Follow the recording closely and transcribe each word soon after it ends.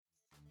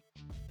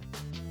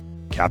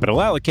Capital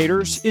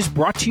Allocators is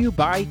brought to you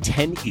by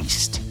 10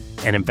 East,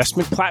 an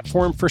investment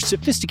platform for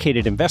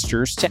sophisticated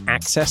investors to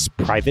access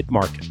private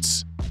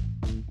markets.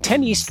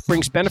 10 East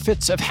brings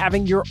benefits of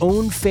having your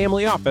own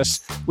family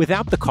office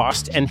without the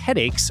cost and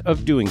headaches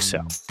of doing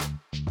so.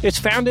 It's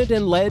founded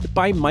and led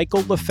by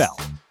Michael LaFell,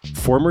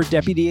 former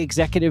Deputy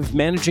Executive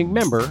Managing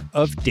Member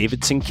of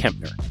Davidson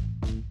Kempner.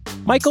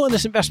 Michael and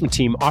his investment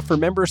team offer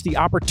members the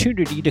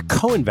opportunity to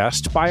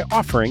co-invest by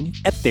offering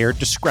at their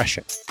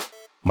discretion.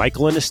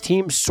 Michael and his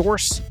team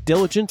source,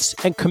 diligence,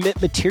 and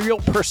commit material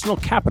personal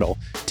capital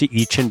to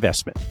each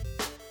investment.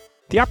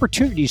 The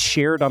opportunities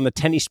shared on the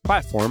 10 East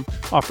platform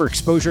offer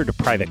exposure to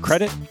private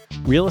credit,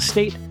 real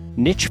estate,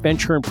 niche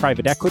venture and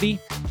private equity,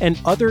 and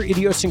other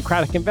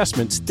idiosyncratic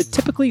investments that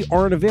typically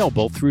aren't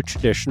available through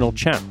traditional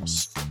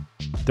channels.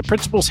 The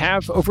principals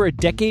have over a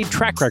decade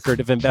track record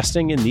of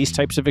investing in these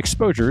types of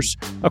exposures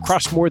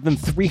across more than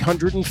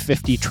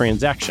 350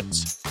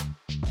 transactions.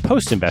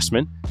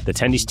 Post-investment, the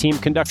 10 East team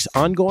conducts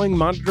ongoing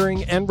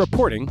monitoring and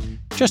reporting,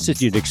 just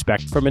as you'd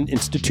expect from an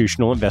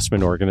institutional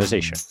investment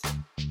organization.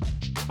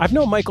 I've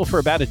known Michael for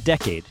about a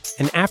decade,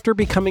 and after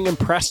becoming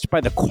impressed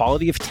by the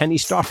quality of 10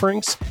 East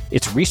offerings,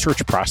 its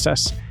research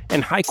process,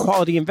 and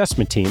high-quality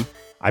investment team,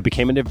 I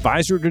became an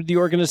advisor to the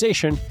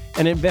organization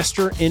and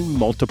investor in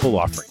multiple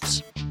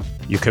offerings.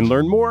 You can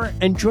learn more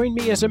and join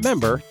me as a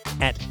member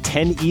at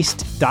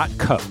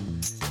 10east.co.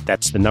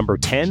 That's the number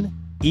 10east.co.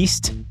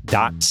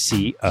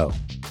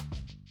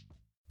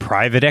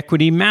 Private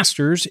Equity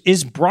Masters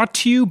is brought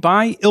to you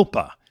by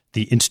ILPA,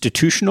 the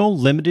Institutional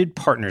Limited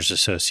Partners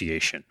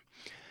Association.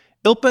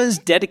 ILPA is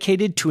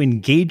dedicated to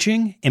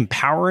engaging,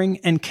 empowering,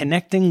 and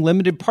connecting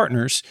limited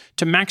partners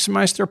to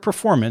maximize their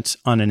performance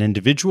on an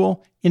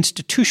individual,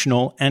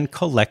 institutional, and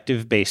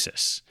collective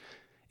basis.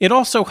 It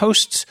also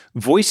hosts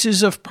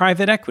Voices of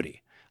Private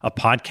Equity, a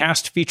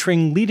podcast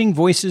featuring leading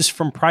voices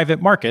from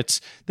private markets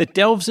that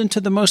delves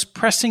into the most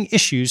pressing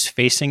issues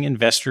facing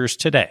investors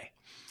today.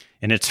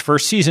 In its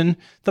first season,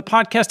 the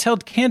podcast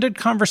held candid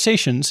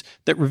conversations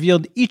that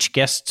revealed each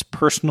guest's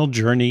personal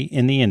journey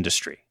in the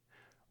industry.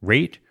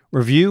 Rate,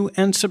 review,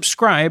 and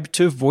subscribe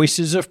to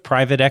Voices of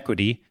Private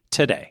Equity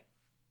today.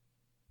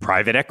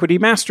 Private Equity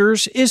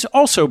Masters is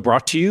also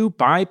brought to you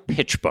by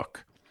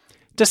PitchBook.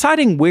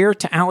 Deciding where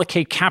to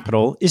allocate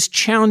capital is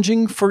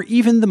challenging for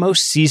even the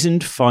most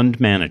seasoned fund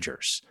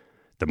managers.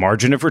 The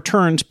margin of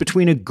returns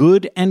between a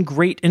good and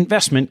great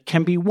investment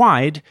can be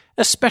wide,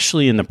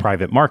 especially in the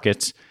private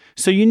markets,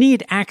 so you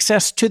need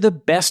access to the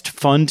best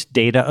fund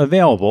data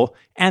available,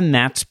 and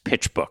that's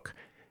PitchBook.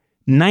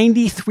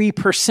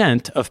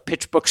 93% of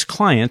PitchBook's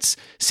clients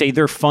say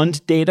their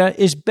fund data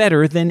is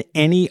better than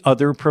any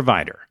other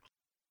provider.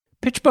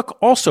 PitchBook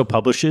also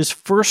publishes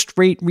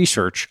first-rate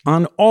research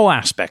on all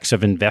aspects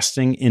of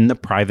investing in the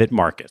private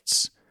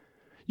markets.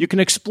 You can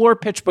explore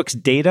PitchBook's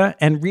data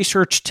and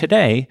research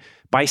today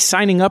by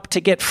signing up to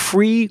get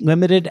free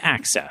limited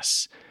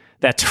access.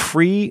 That's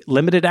free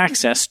limited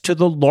access to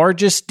the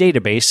largest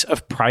database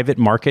of private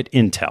market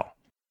intel.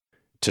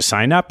 To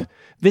sign up,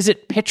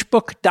 visit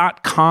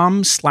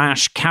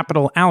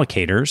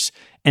pitchbook.com/capitalallocators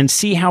and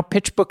see how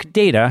PitchBook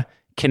data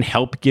can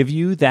help give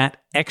you that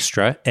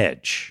extra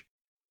edge.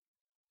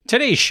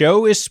 Today's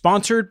show is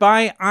sponsored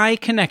by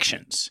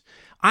iConnections.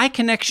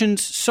 iConnections'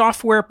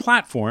 software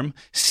platform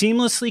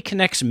seamlessly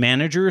connects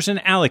managers and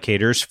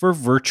allocators for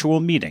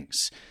virtual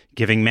meetings,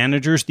 giving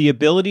managers the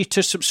ability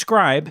to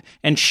subscribe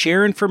and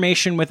share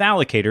information with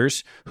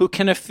allocators who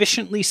can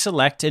efficiently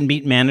select and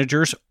meet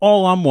managers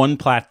all on one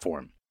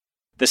platform.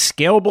 The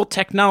scalable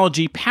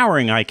technology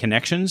powering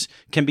iConnections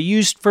can be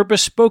used for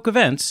bespoke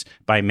events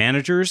by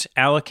managers,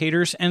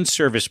 allocators, and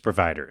service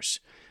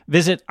providers.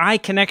 Visit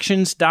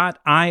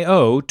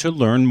iConnections.io to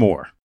learn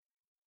more.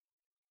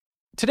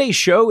 Today's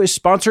show is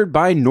sponsored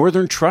by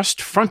Northern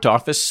Trust Front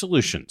Office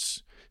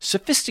Solutions.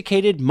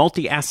 Sophisticated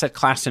multi-asset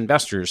class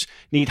investors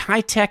need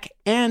high-tech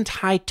and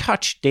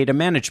high-touch data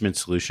management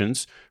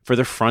solutions for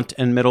their front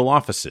and middle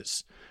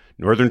offices.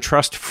 Northern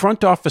Trust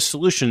Front Office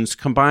Solutions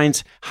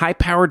combines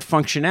high-powered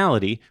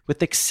functionality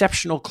with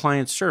exceptional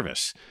client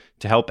service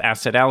to help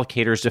asset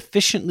allocators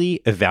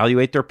efficiently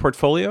evaluate their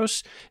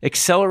portfolios,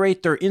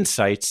 accelerate their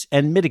insights,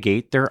 and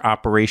mitigate their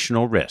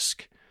operational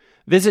risk.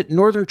 Visit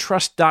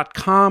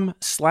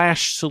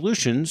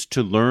northerntrust.com/solutions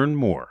to learn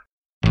more.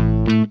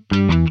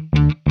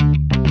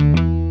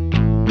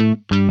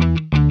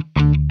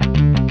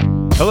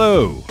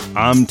 Hello,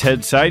 I'm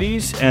Ted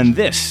Seides, and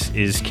this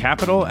is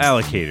Capital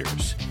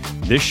Allocators.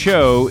 This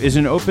show is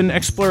an open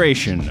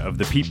exploration of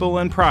the people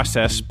and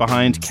process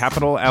behind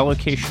capital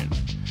allocation.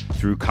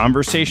 Through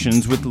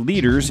conversations with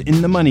leaders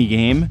in the money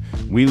game,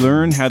 we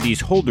learn how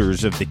these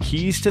holders of the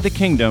keys to the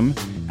kingdom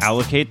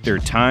allocate their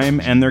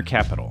time and their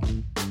capital.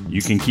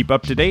 You can keep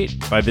up to date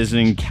by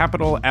visiting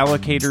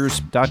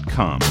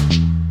capitalallocators.com.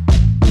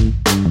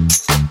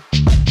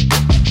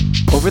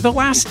 Over the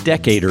last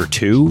decade or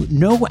two,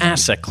 no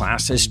asset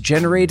class has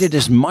generated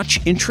as much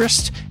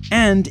interest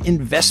and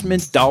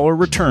investment dollar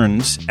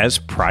returns as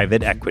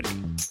private equity.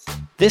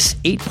 This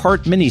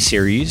 8-part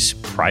miniseries,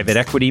 Private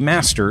Equity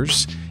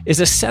Masters, is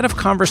a set of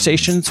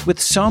conversations with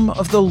some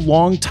of the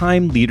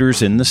longtime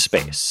leaders in the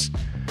space.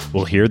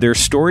 We'll hear their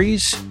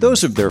stories,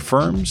 those of their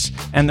firms,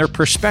 and their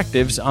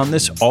perspectives on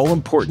this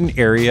all-important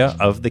area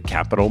of the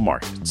capital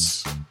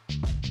markets.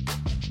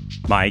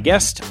 My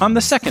guest on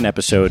the second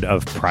episode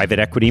of Private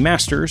Equity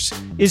Masters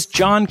is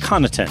John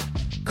Connaughton,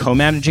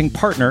 co-managing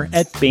partner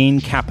at Bain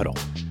Capital,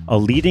 a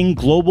leading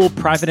global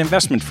private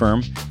investment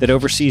firm that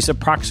oversees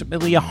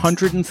approximately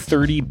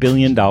 $130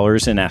 billion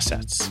in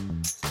assets.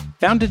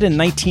 Founded in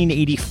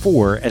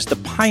 1984 as the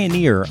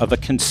pioneer of a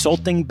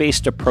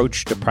consulting-based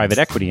approach to private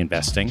equity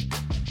investing,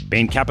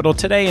 Bain Capital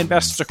today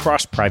invests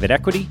across private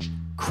equity,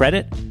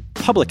 credit,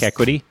 public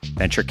equity,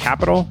 venture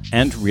capital,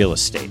 and real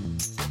estate.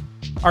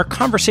 Our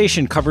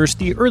conversation covers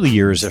the early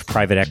years of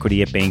private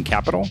equity at Bain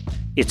Capital,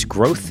 its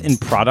growth in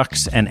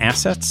products and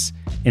assets,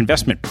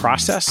 investment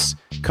process,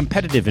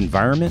 competitive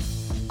environment,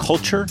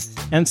 culture,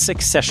 and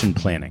succession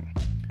planning.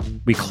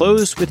 We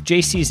close with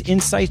JC's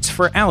insights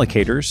for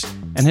allocators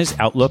and his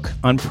outlook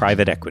on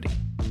private equity.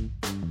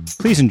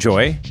 Please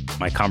enjoy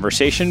my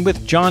conversation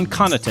with John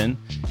Connaughton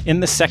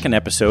in the second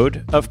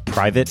episode of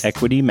Private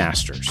Equity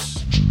Masters.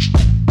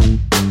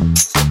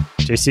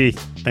 JC,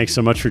 thanks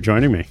so much for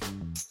joining me.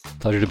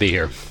 Pleasure to be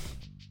here.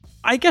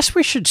 I guess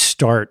we should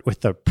start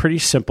with a pretty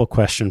simple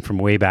question from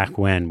way back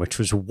when, which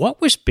was, what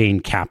was Bain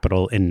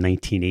Capital in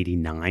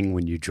 1989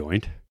 when you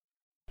joined?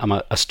 I'm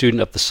a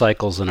student of the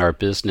cycles in our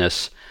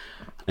business.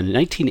 In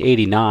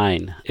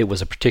 1989, it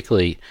was a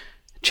particularly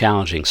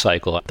challenging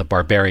cycle, the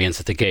barbarians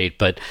at the gate.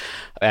 But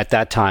at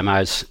that time, I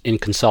was in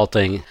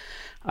consulting.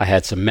 I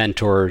had some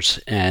mentors,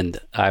 and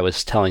I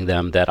was telling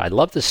them that I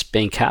love this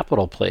Bain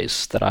Capital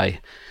place that I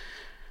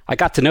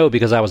got to know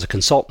because I was a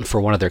consultant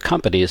for one of their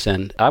companies,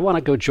 and I want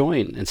to go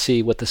join and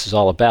see what this is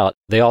all about.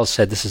 They all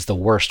said this is the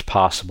worst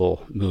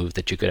possible move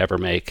that you could ever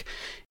make.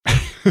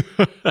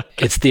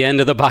 It's the end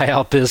of the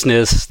buyout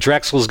business.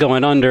 Drexel's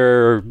going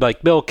under.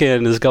 Mike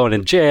Milken is going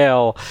in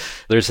jail.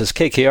 There's this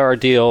KKR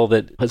deal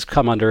that has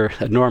come under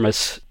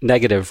enormous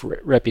negative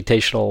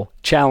reputational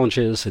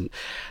challenges. And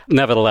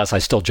nevertheless, I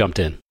still jumped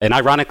in. And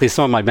ironically,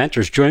 some of my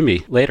mentors joined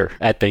me later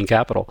at Bain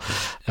Capital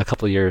a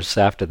couple of years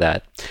after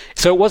that.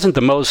 So it wasn't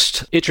the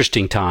most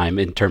interesting time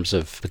in terms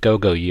of the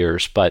go-go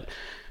years, but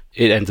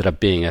it ended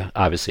up being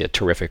obviously a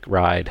terrific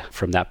ride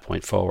from that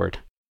point forward.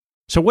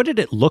 So what did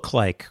it look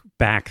like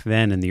back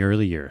then in the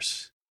early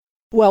years?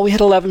 Well, we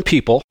had 11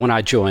 people when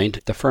I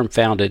joined. The firm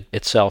founded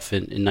itself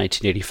in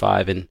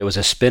 1985, and it was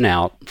a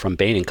spin-out from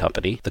Bain &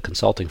 Company, the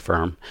consulting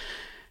firm.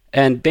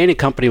 And Bain &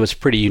 Company was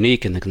pretty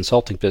unique in the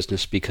consulting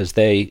business because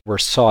they were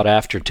sought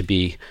after to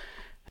be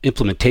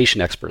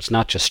implementation experts,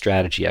 not just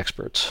strategy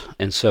experts.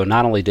 And so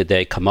not only did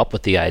they come up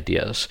with the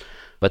ideas,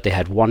 but they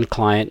had one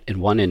client in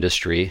one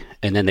industry,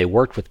 and then they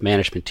worked with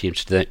management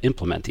teams to then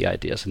implement the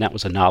ideas. And that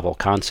was a novel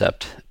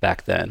concept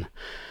back then.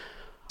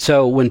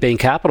 So when Bain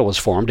Capital was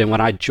formed, and when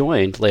I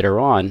joined later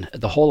on,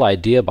 the whole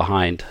idea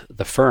behind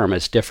the firm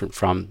is different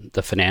from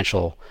the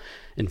financial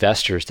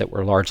investors that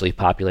were largely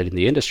populating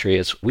the industry,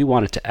 is we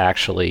wanted to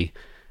actually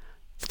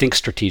think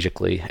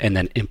strategically and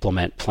then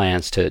implement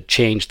plans to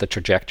change the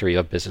trajectory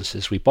of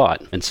businesses we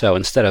bought. And so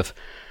instead of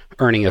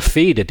earning a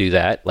fee to do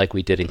that, like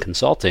we did in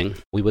consulting,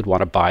 we would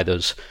want to buy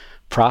those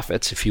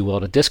profits, if you will,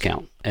 at a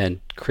discount and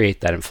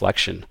create that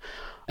inflection.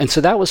 And so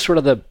that was sort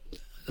of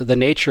the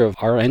nature of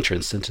our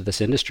entrance into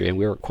this industry, and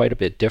we were quite a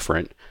bit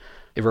different.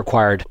 It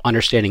required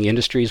understanding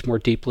industries more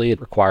deeply.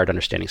 It required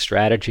understanding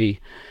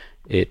strategy.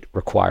 It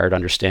required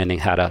understanding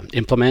how to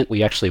implement.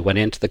 We actually went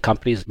into the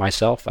companies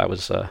myself. I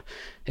was an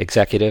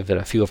executive at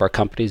a few of our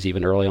companies,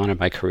 even early on in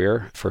my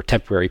career, for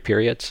temporary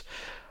periods.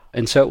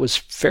 And so it was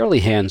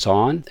fairly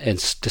hands-on and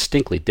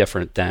distinctly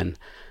different than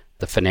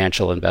the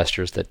financial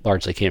investors that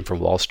largely came from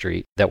Wall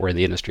Street that were in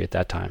the industry at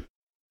that time.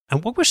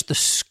 And what was the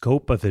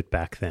scope of it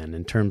back then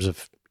in terms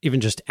of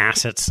even just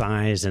asset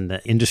size and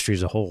the industry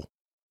as a whole?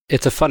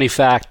 It's a funny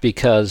fact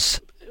because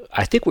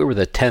I think we were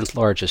the 10th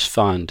largest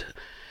fund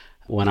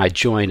when I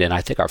joined, and I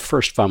think our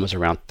first fund was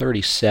around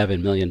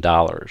 $37 million.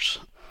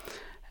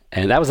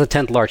 And that was the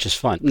 10th largest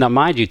fund. Now,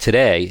 mind you,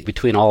 today,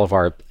 between all of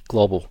our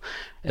global,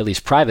 at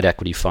least private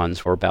equity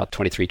funds, we're about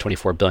 23,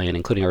 24 billion,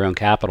 including our own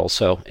capital.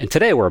 So, and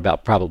today we're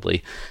about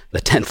probably the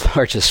 10th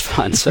largest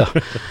fund. So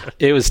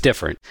it was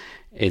different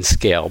in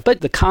scale, but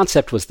the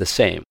concept was the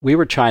same. We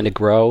were trying to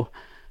grow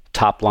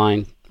top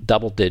line,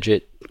 double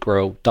digit,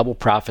 grow double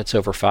profits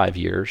over 5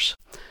 years.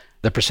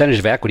 The percentage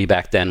of equity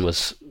back then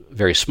was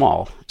very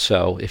small.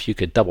 So if you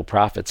could double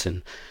profits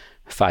in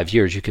 5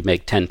 years, you could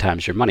make 10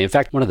 times your money. In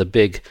fact, one of the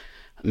big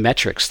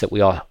metrics that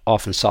we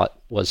often sought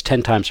was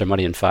 10 times our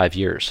money in 5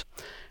 years,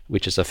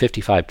 which is a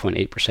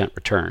 55.8%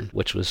 return,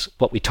 which was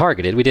what we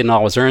targeted. We didn't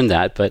always earn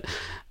that, but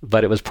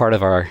it was part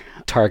of our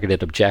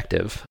targeted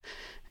objective,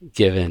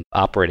 given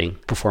operating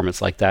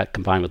performance like that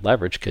combined with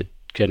leverage could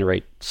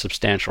generate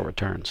substantial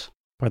returns.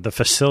 Or the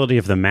facility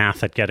of the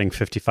math at getting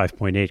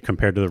 55.8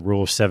 compared to the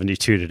rule of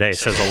 72 today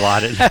says a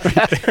lot.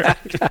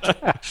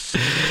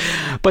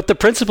 But the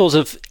principles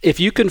of, if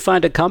you can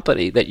find a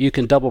company that you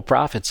can double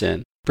profits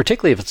in,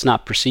 particularly if it's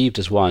not perceived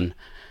as one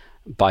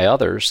by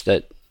others,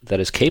 that that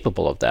is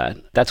capable of that,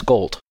 that's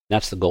gold.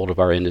 That's the gold of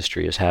our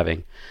industry, is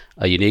having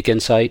a unique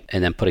insight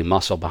and then putting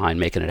muscle behind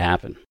making it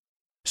happen.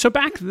 So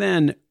back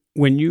then,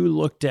 when you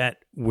looked at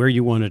where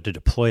you wanted to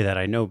deploy that,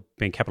 I know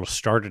Bain Capital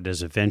started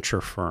as a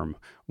venture firm.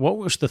 What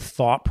was the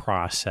thought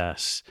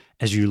process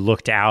as you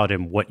looked out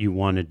and what you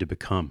wanted to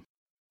become?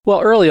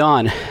 Well, early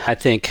on, I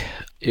think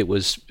it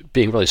was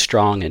being really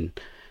strong in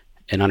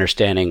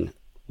understanding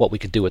what we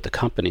could do with the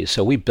company.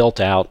 So we built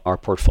out our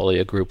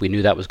portfolio group. We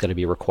knew that was going to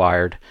be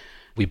required.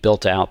 We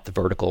built out the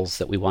verticals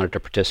that we wanted to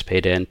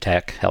participate in: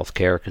 tech,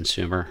 healthcare,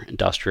 consumer,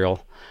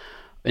 industrial.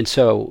 And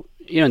so,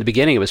 in the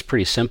beginning, it was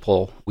pretty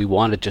simple. We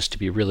wanted just to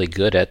be really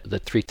good at the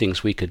three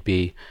things we could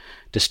be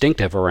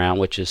distinctive around,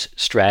 which is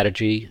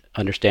strategy,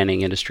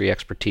 understanding industry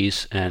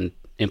expertise, and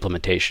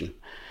implementation.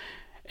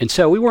 And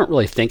so we weren't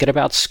really thinking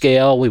about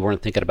scale. We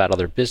weren't thinking about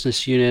other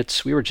business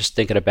units. We were just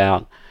thinking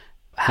about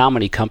how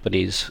many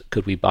companies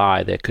could we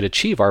buy that could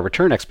achieve our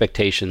return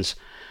expectations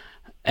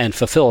and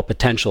fulfill a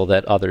potential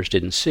that others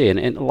didn't see. And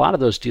a lot of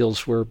those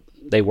deals were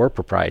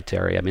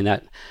proprietary. I mean,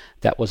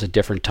 that was a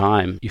different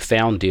time. You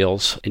found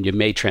deals and you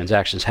made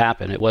transactions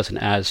happen. It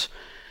wasn't as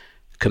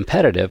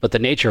competitive, but the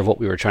nature of what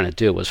we were trying to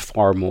do was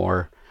far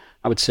more,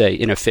 I would say,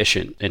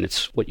 inefficient, and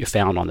it's what you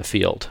found on the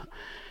field.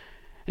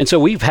 And so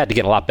we've had to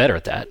get a lot better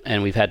at that,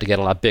 and we've had to get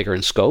a lot bigger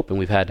in scope, and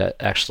we've had to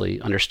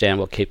actually understand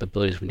what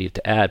capabilities we need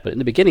to add. But in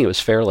the beginning, it was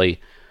fairly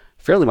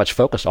much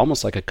focused,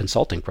 almost like a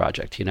consulting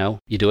project.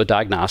 You do a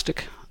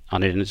diagnostic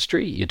on an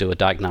industry, you do a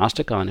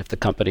diagnostic on if the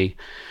company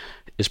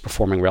is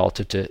performing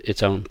relative to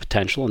its own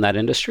potential in that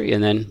industry,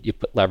 and then you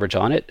put leverage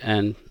on it,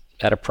 and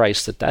at a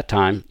price at that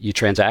time, you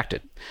transact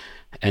it.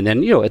 And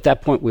then, at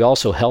that point, we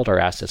also held our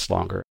assets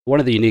longer. One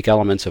of the unique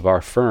elements of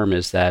our firm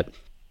is that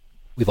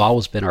we've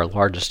always been our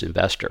largest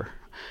investor.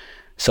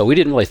 So we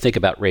didn't really think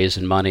about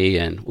raising money,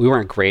 and we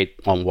weren't great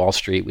on Wall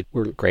Street. We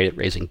weren't great at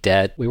raising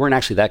debt. We weren't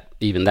actually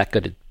that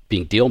good at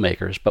being deal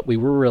makers, but we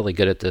were really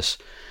good at this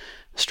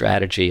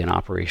strategy and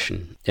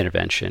operation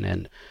intervention.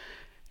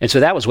 And so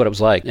that was what it was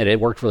like, and it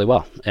worked really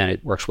well, and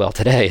it works well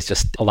today. It's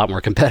just a lot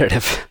more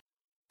competitive.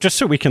 Just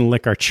so we can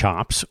lick our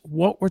chops,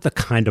 what were the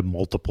kind of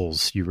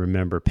multiples you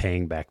remember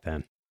paying back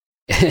then?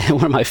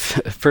 One of my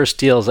first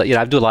deals,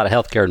 I do a lot of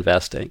healthcare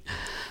investing.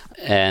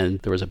 And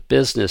there was a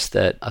business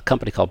that a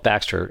company called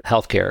Baxter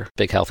Healthcare,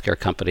 big healthcare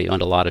company,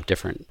 owned a lot of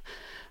different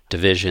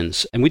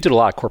divisions. And we did a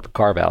lot of corporate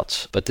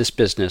carve-outs, but this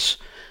business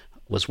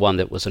was one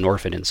that was an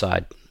orphan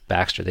inside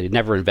Baxter. They had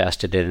never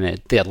invested in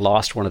it. They had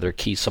lost one of their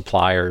key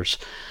suppliers.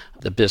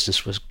 The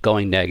business was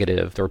going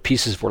negative. There were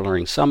pieces were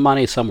earning some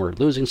money, some were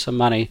losing some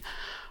money,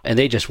 and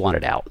they just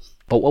wanted out.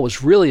 But what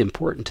was really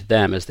important to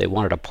them is they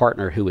wanted a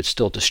partner who would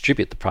still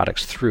distribute the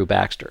products through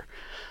Baxter.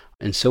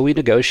 And so we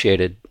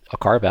negotiated a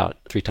carve-out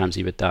 3 times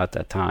EBITDA at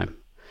that time,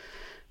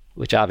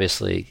 which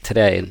obviously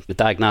today in the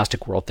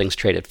diagnostic world, things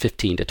trade at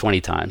 15 to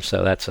 20 times.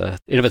 So that's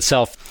in of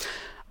itself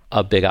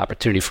a big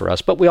opportunity for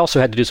us. But we also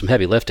had to do some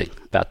heavy lifting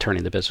about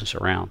turning the business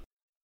around.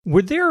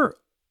 Were there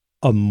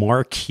a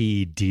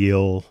marquee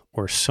deal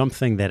or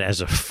something that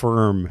as a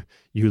firm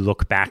you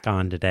look back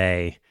on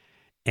today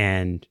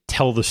and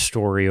tell the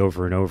story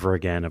over and over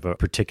again of a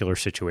particular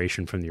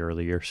situation from the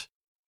early years?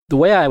 The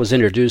way I was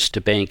introduced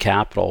to Bain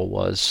Capital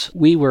was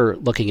we were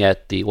looking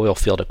at the oil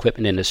field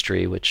equipment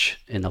industry, which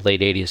in the late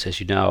 80s, as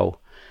you know,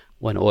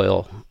 when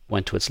oil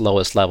went to its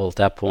lowest level at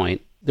that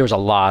point, there was a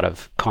lot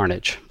of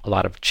carnage, a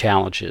lot of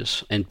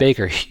challenges. And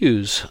Baker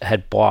Hughes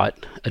had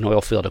bought an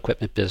oil field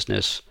equipment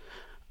business,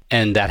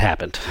 and that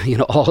happened.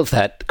 All of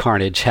that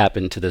carnage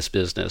happened to this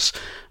business.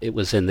 It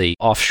was in the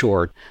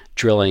offshore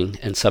drilling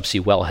and subsea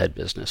wellhead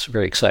business,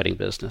 very exciting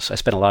business. I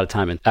spent a lot of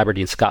time in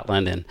Aberdeen,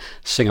 Scotland, and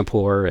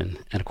Singapore, and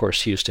of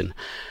course, Houston.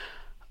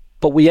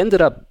 But we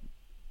ended up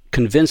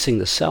convincing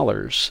the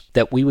sellers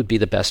that we would be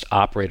the best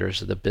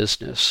operators of the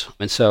business.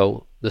 And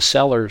so the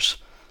sellers,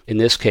 in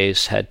this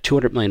case, had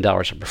 $200 million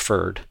of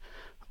preferred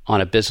on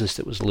a business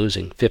that was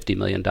losing $50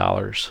 million.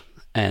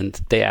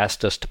 And they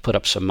asked us to put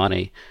up some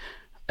money,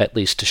 at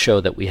least to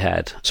show that we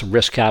had some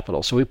risk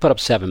capital. So we put up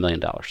 $7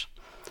 million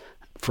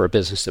for a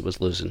business that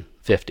was losing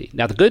 50.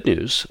 Now, the good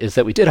news is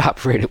that we did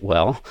operate it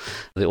well.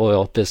 The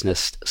oil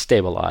business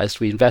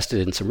stabilized. We invested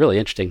in some really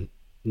interesting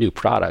new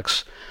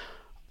products,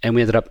 and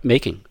we ended up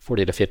making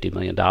 $40 to $50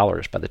 million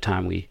by the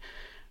time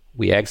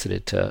we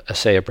exited to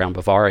Asea Brown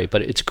Boveri.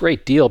 But it's a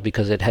great deal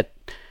because it had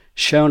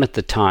shown at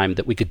the time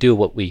that we could do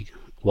what we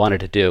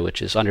wanted to do,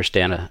 which is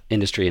understand an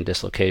industry in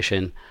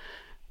dislocation.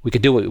 We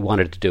could do what we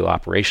wanted to do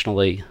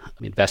operationally.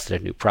 We invested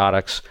in new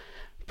products.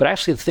 But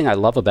actually, the thing I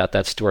love about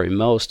that story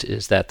most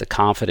is that the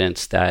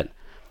confidence that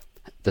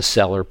the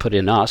seller put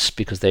in us,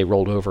 because they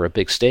rolled over a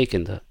big stake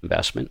in the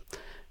investment,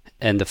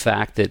 and the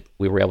fact that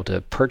we were able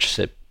to purchase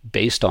it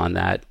based on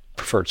that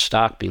preferred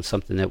stock being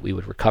something that we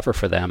would recover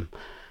for them,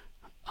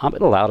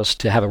 it allowed us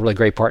to have a really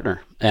great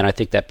partner. And I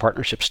think that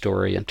partnership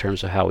story, in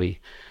terms of how we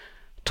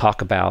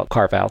talk about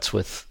carve-outs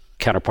with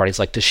counterparties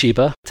like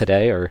Toshiba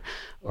today, or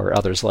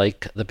others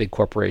like the big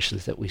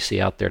corporations that we see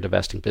out there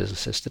divesting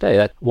businesses today,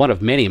 that's one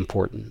of many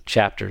important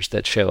chapters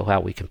that show how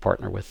we can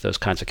partner with those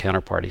kinds of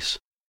counterparties.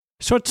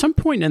 So at some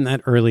point in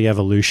that early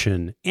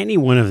evolution, any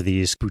one of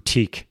these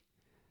boutique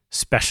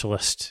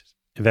specialist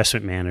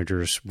investment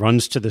managers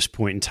runs to this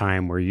point in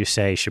time where you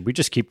say, should we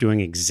just keep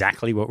doing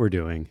exactly what we're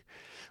doing?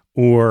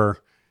 Or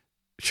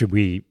should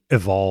we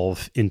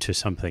evolve into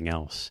something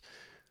else?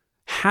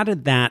 How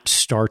did that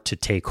start to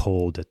take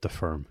hold at the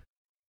firm?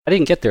 I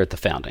didn't get there at the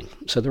founding.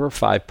 So there were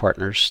 5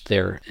 partners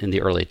there in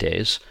the early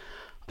days.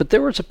 But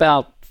there was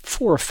about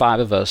 4 or 5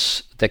 of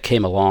us that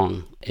came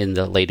along in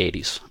the late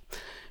 80s.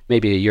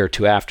 Maybe a year or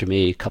two after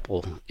me, a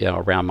couple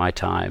around my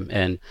time.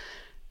 And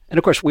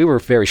of course, we were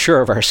very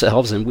sure of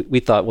ourselves, and we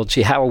thought, well,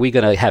 gee, how are we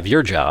going to have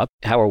your job?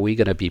 How are we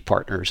going to be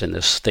partners in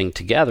this thing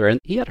together? And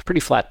he had a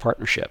pretty flat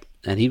partnership,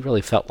 and he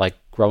really felt like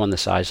growing the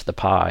size of the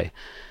pie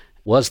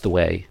was the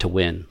way to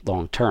win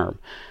long term.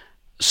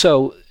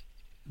 So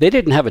they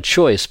didn't have a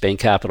choice, Bain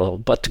Capital,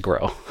 but to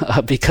grow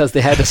because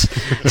they had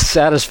to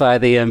satisfy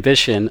the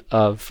ambition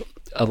of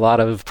a lot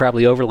of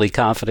probably overly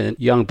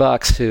confident young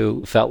bucks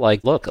who felt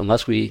like, look,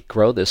 unless we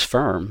grow this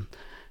firm,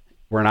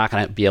 we're not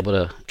going to be able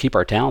to keep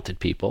our talented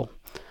people.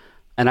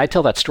 And I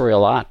tell that story a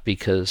lot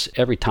because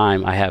every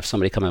time I have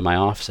somebody come in my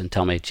office and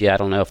tell me, gee, I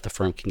don't know if the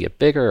firm can get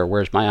bigger or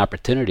where's my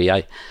opportunity,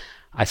 I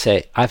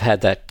say, I've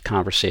had that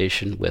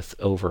conversation with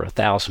over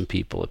 1,000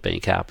 people at Bain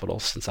Capital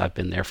since I've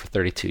been there for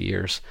 32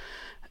 years.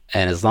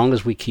 And as long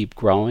as we keep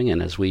growing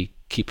and as we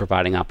keep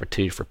providing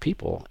opportunity for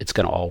people, it's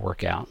going to all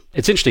work out.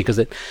 It's interesting because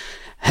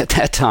at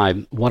that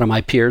time, one of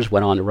my peers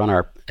went on to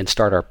run and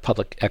start our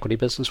public equity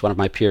business. One of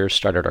my peers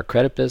started our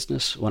credit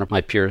business. One of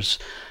my peers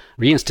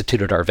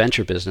reinstituted our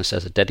venture business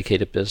as a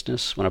dedicated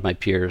business. One of my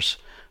peers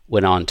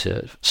went on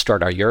to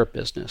start our Europe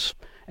business.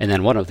 And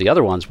then one of the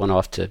other ones went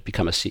off to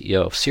become a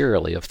CEO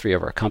serially of 3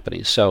 of our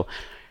companies. So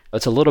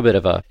it's a little bit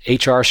of a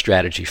HR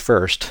strategy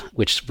first,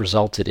 which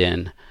resulted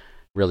in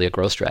really a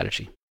growth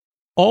strategy.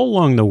 All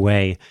along the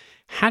way,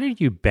 how did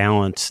you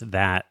balance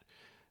that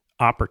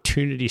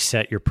opportunity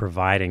set you're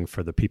providing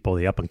for the people,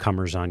 the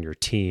up-and-comers on your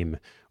team,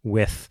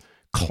 with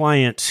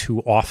clients who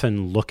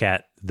often look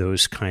at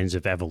those kinds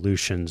of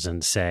evolutions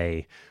and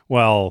say,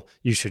 well,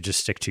 you should just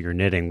stick to your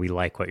knitting. We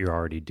like what you're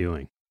already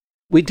doing.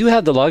 We do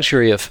have the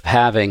luxury of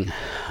having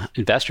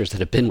investors that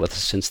have been with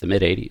us since the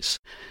mid-'80s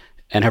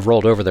and have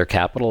rolled over their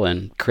capital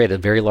and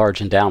created very large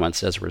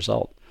endowments as a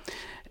result.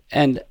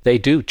 And they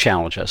do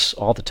challenge us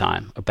all the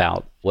time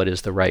about what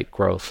is the right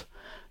growth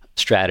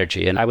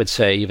strategy. And I would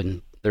say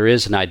even there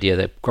is an idea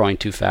that growing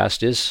too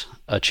fast is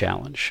a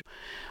challenge.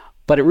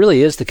 But it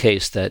really is the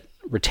case that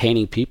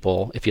retaining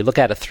people, if you look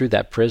at it through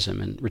that prism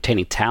and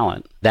retaining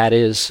talent, that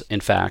is, in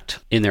fact,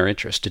 in their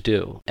interest to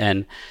do.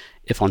 And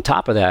if on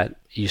top of that,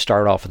 you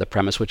start off with a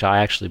premise, which I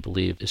actually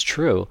believe is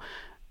true,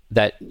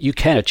 that you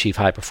can achieve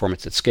high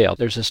performance at scale.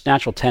 There's this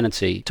natural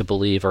tendency to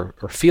believe or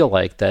feel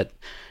like that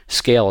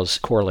scale is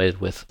correlated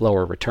with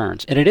lower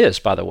returns. And it is,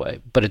 by the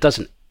way, but it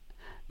doesn't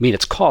mean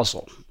it's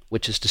causal,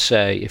 which is to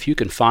say, if you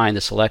can find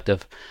the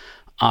selective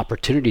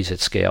opportunities at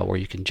scale where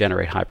you can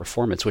generate high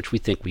performance, which we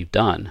think we've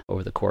done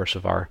over the course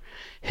of our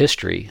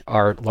history,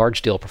 our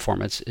large deal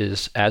performance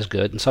is as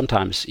good and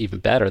sometimes even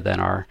better than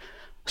our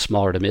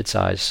smaller to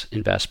mid-size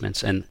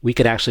investments. And we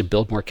can actually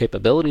build more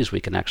capabilities. We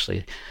can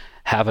actually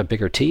have a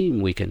bigger team.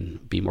 We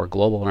can be more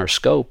global in our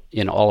scope.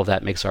 And all of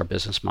that makes our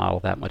business model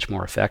that much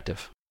more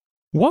effective.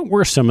 What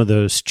were some of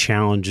those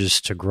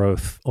challenges to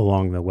growth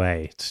along the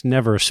way? It's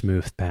never a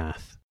smooth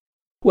path.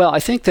 Well,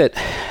 I think that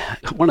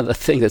one of the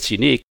things that's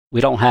unique,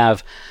 we don't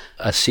have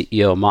a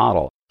CEO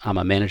model. I'm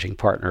a managing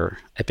partner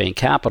at Bain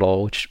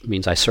Capital, which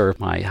means I serve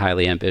my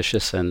highly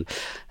ambitious and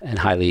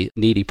highly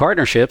needy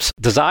partnerships'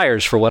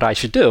 desires for what I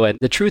should do. And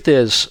the truth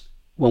is,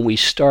 when we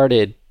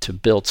started to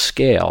build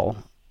scale,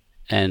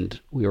 and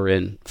we were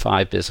in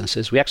 5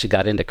 businesses, we actually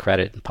got into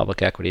credit and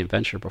public equity and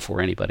venture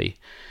before anybody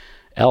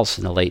else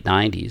in the late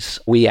 90s.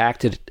 We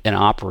acted and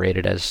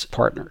operated as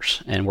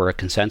partners, and we're a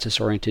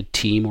consensus-oriented,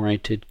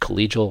 team-oriented,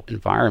 collegial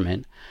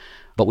environment,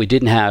 but we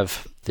didn't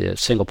have the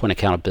single point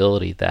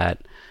accountability that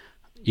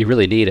you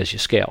really need as you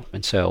scale.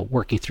 And so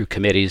working through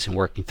committees and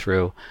working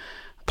through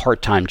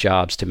part-time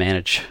jobs to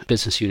manage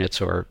business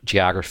units or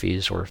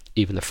geographies or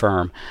even the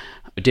firm,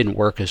 it didn't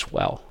work as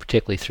well,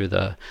 particularly through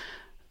the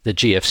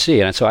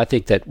GFC. And so I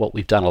think that what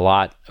we've done a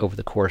lot over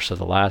the course of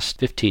the last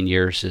 15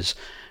 years is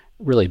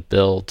really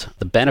build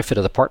the benefit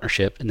of the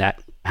partnership, and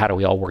that how do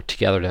we all work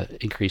together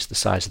to increase the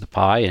size of the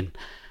pie, and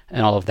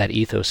all of that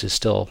ethos is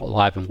still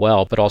alive and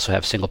well, but also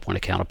have single point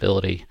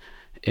accountability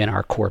in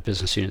our core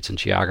business units and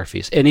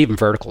geographies, and even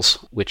verticals,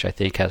 which I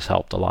think has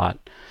helped a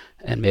lot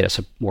and made us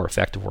a more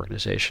effective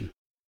organization.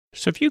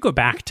 So if you go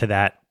back to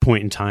that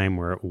point in time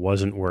where it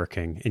wasn't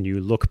working and you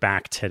look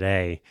back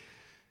today,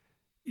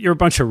 you're a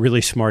bunch of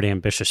really smart,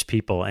 ambitious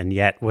people, and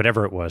yet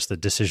whatever it was, the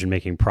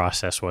decision-making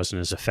process wasn't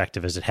as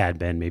effective as it had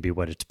been, maybe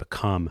what it's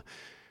become.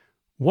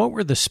 What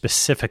were the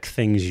specific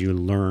things you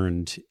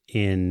learned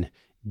in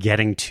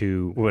getting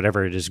to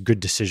whatever it is, good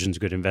decisions,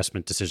 good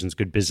investment decisions,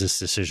 good business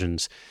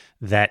decisions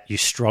that you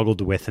struggled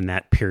with in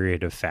that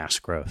period of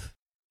fast growth?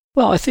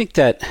 Well, I think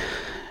that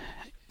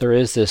there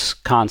is this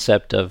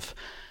concept of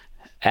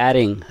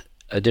adding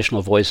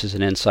additional voices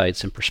and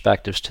insights and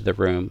perspectives to the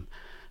room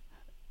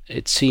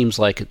it seems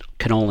like it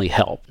can only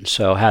help. And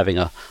so having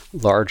a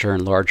larger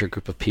and larger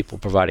group of people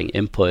providing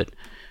input,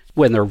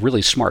 when they're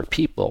really smart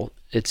people,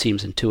 it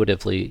seems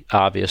intuitively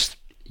obvious.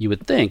 You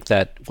would think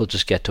that we'll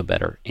just get to a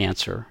better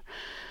answer.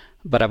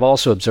 But I've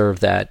also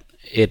observed that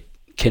it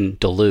can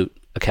dilute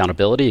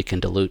accountability. It can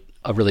dilute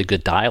a really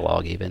good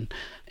dialogue even.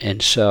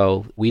 And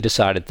so we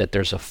decided that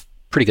there's a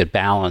pretty good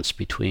balance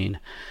between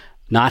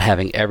not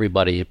having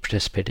everybody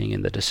participating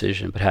in the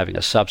decision, but having a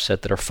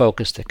subset that are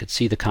focused, that could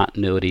see the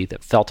continuity,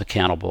 that felt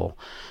accountable,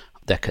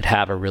 that could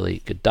have a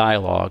really good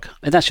dialogue.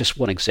 And that's just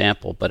one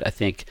example, but I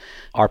think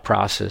our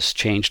process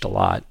changed a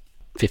lot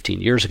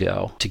 15 years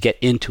ago to get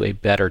into a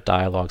better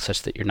dialogue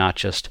such that you're not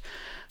just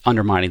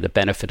undermining the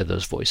benefit of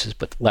those voices,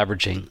 but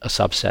leveraging a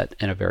subset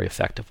in a very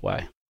effective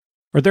way.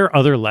 Are there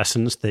other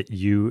lessons that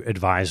you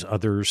advise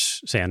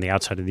others, say on the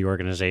outside of the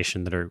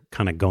organization, that are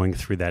kind of going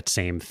through that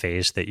same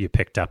phase that you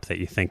picked up that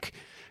you think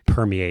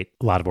permeate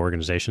a lot of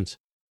organizations?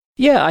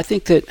 Yeah, I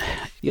think that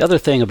the other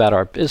thing about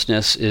our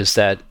business is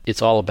that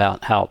it's all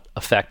about how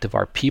effective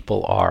our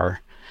people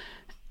are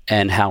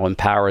and how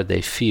empowered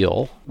they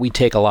feel. We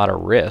take a lot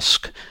of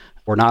risk.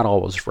 We're not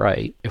always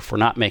right. If we're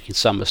not making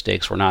some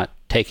mistakes, we're not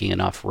taking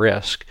enough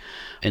risk.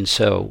 And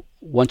so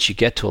once you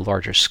get to a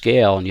larger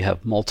scale and you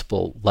have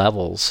multiple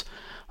levels,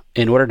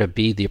 in order to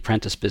be the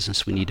apprentice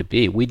business we need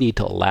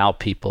to allow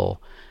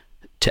people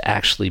to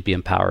actually be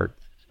empowered,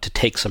 to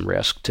take some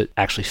risk, to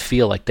actually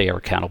feel like they are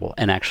accountable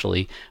and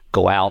actually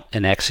go out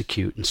and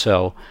execute. And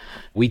so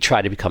we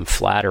try to become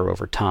flatter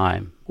over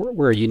time.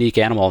 We're a unique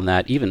animal in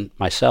that. Even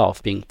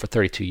myself, being for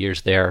 32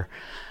 years there,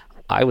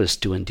 I was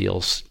doing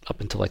deals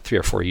up until like 3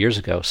 or 4 years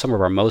ago. Some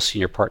of our most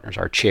senior partners,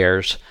 our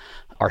chairs,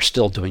 are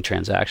still doing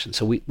transactions.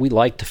 So we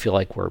like to feel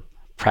like we're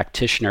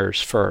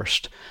practitioners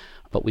first,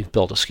 but we've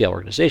built a scale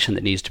organization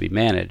that needs to be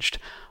managed.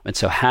 And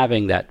so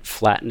having that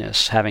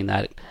flatness, having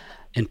that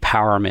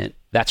empowerment,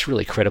 that's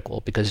really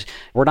critical because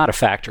we're not a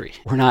factory.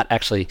 We're not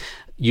actually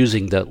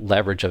using the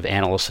leverage of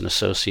analysts and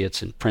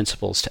associates and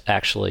principals to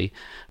actually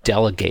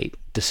delegate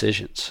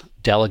decisions,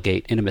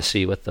 delegate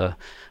intimacy with the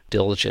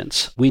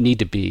diligence. We need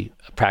to be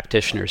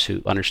practitioners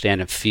who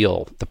understand and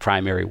feel the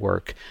primary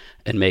work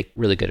and make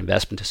really good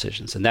investment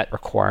decisions. And that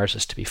requires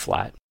us to be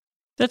flat.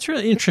 That's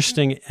really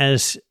interesting,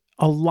 as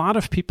a lot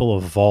of people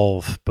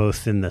evolve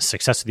both in the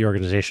success of the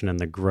organization and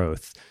the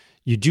growth.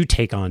 You do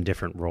take on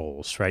different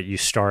roles, right? You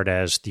start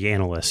as the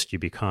analyst, you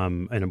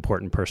become an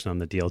important person on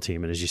the deal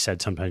team. And as you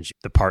said, sometimes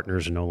the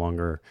partners no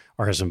longer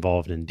are as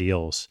involved in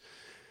deals.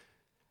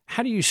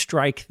 How do you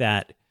strike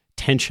that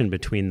tension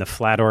between the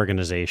flat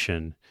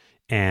organization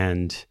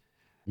and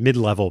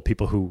mid-level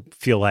people who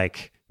feel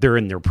like they're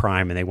in their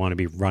prime and they want to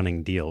be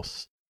running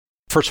deals?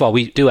 First of all,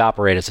 we do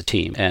operate as a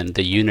team, and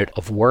the unit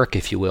of work,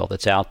 if you will,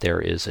 that's out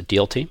there is a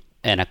deal team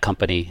and a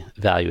company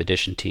value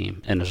addition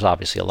team. And there's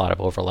obviously a lot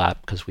of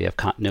overlap because we have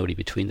continuity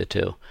between the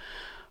two.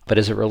 But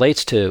as it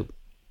relates to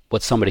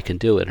what somebody can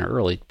do in an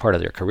early part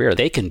of their career,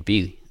 they can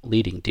be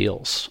leading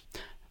deals,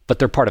 but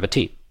they're part of a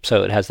team.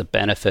 So it has the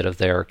benefit of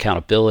their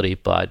accountability,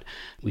 but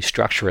we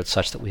structure it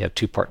such that we have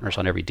 2 partners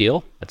on every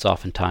deal. It's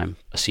oftentimes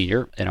a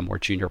senior and a more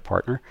junior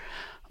partner.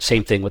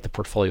 Same thing with the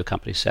portfolio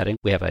company setting.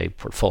 We have a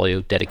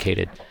portfolio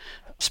dedicated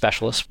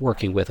specialist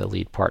working with a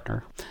lead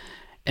partner.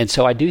 And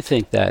so I do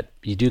think that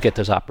you do get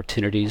those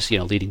opportunities,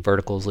 leading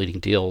verticals, leading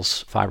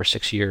deals 5 or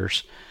 6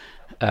 years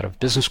out of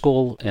business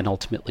school, and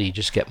ultimately you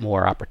just get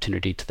more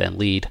opportunity to then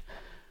lead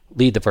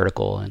the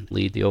vertical and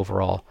lead the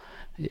overall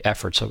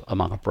efforts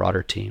among a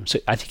broader team. So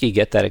I think you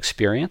get that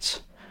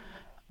experience.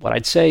 What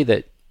I'd say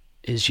that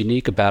is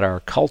unique about our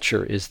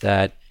culture is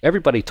that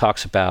everybody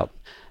talks about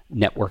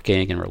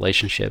networking and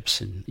relationships,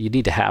 and you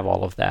need to have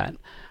all of that.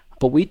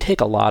 But we take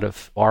a lot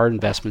of our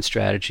investment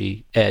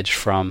strategy edge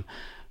from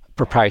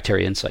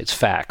proprietary insights,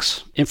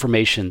 facts,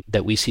 information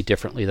that we see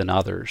differently than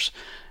others.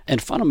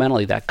 And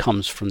fundamentally, that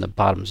comes from the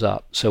bottoms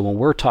up. So when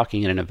we're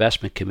talking in an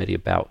investment committee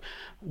about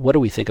what do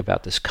we think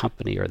about this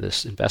company or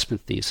this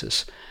investment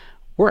thesis,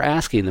 we're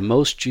asking the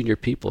most junior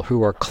people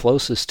who are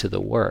closest to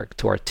the work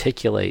to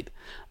articulate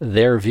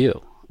their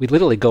view. We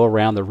literally go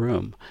around the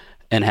room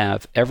and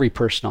have every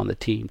person on the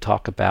team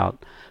talk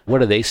about what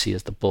do they see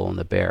as the bull and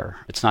the bear.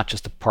 It's not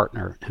just a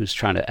partner who's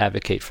trying to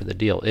advocate for the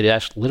deal. It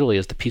actually literally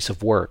is the piece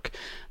of work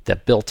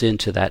that built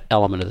into that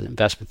element of the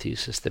investment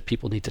thesis that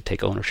people need to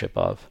take ownership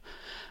of.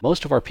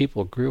 Most of our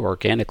people grew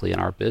organically in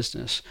our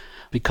business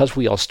because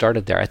we all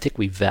started there. I think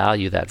we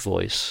value that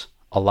voice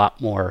a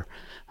lot more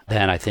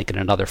than I think in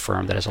another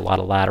firm that has a lot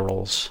of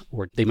laterals,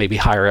 or they maybe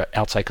hire an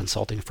outside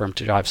consulting firm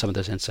to drive some of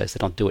those insights. They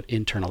don't do it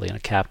internally in a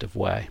captive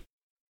way.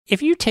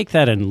 If you take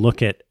that and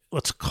look at,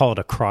 let's call it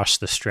across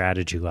the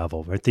strategy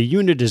level, right? The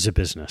unit is a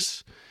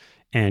business,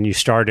 and you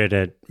started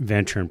at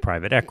venture and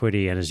private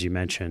equity. And as you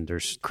mentioned,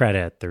 there's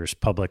credit, there's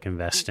public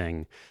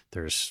investing,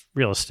 there's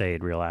real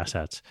estate, real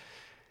assets.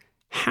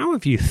 How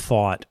have you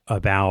thought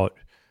about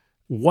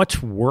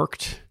what's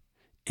worked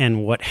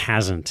and what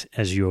hasn't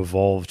as you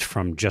evolved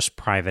from just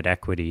private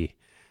equity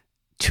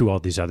to all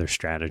these other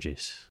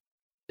strategies?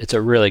 It's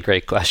a really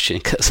great question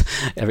because,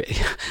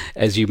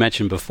 as you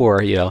mentioned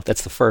before,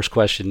 that's the first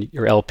question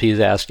your LPs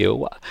ask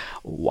you.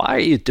 Why are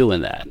you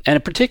doing that?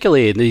 And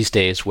particularly in these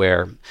days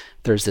where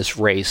there's this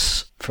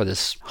race for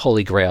this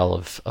holy grail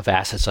of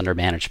assets under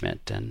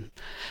management. And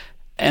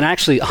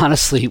actually,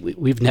 honestly,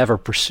 we've never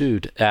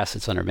pursued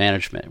assets under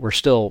management. We're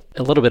still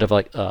a little bit of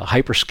like a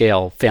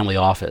hyperscale family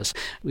office.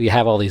 We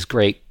have all these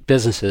great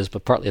businesses,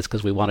 but partly it's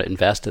because we want to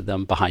invest in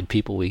them behind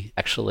people we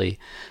actually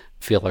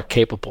feel are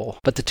capable.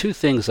 But the two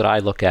things that I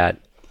look at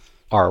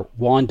are,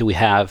 one, do we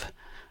have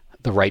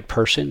the right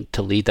person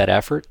to lead that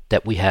effort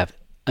that we have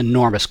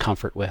enormous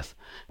comfort with?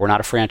 We're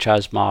not a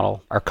franchise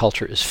model. Our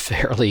culture is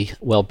fairly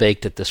well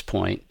baked at this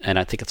point, and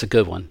I think it's a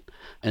good one.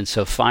 And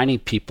so finding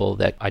people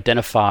that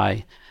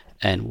identify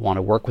and want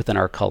to work within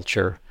our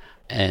culture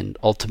and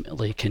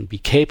ultimately can be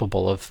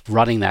capable of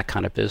running that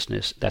kind of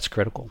business, that's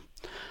critical.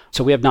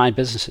 So we have 9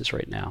 businesses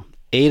right now.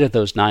 8 of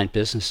those 9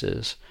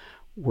 businesses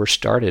were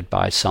started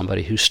by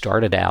somebody who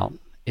started out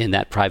in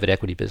that private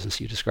equity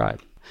business you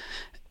described.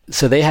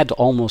 So they had to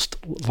almost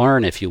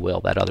learn, if you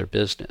will, that other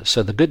business.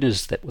 So the good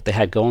news is that what they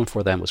had going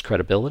for them was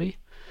credibility,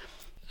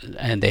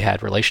 and they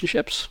had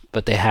relationships,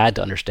 but they had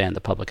to understand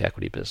the public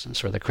equity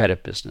business or the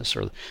credit business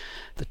or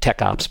the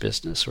tech ops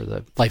business or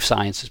the life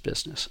sciences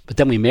business. But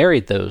then we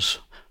married those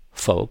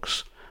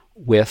folks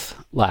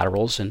with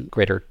laterals and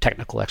greater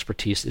technical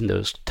expertise in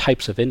those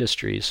types of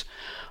industries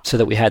so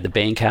that we had the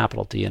Bain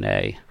Capital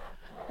DNA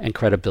and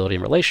credibility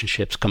and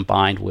relationships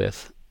combined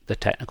with the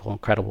technical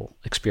and credible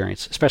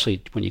experience,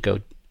 especially when you go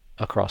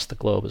across the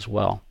globe as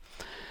well.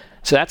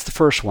 So that's the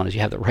first one, is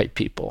you have the right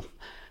people.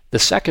 The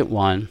second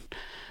one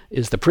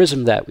is the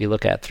prism that we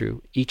look at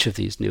through each of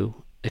these new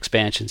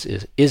expansions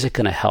is it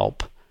going to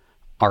help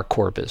our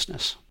core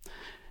business?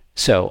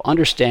 So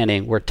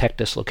understanding where tech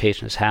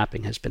dislocation is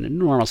happening has been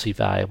enormously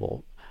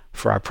valuable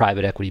for our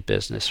private equity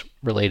business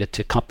related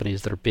to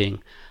companies that are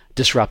being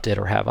disrupted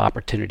or have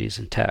opportunities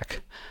in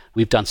tech.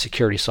 We've done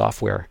security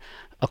software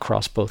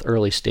across both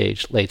early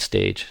stage, late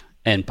stage,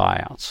 and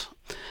buyouts.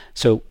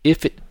 So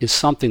if it is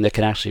something that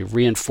can actually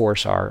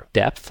reinforce our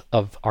depth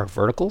of our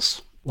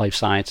verticals, life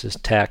sciences,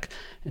 tech,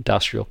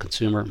 industrial,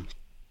 consumer,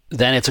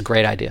 then it's a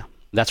great idea.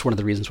 That's one of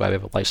the reasons why we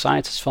have a life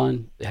sciences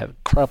fund. They have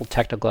incredible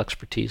technical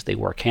expertise. They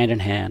work hand in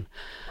hand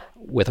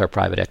with our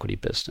private equity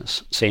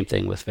business. Same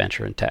thing with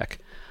venture and tech.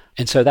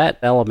 And so that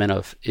element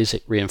of, is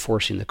it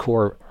reinforcing the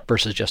core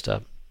versus just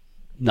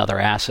another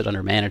asset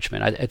under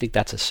management, I think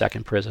that's a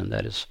second prism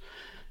that is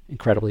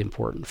incredibly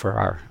important for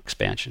our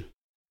expansion.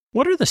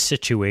 What are the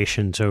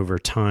situations over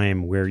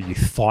time where you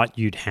thought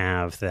you'd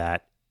have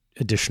that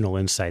additional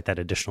insight, that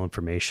additional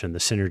information, the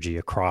synergy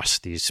across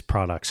these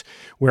products,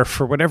 where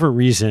for whatever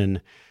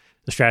reason,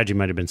 the strategy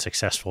might have been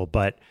successful,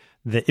 but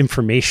the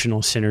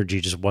informational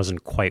synergy just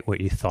wasn't quite what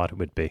you thought it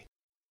would be?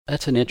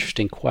 That's an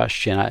interesting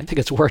question. I think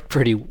it's worked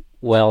pretty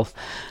well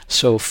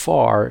so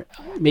far.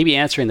 Maybe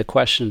answering the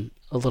question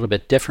a little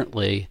bit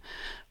differently,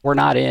 we're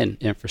not in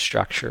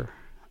infrastructure.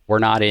 We're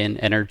not in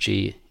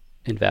energy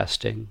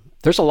investing.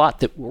 There's a lot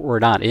that we're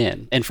not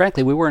in. And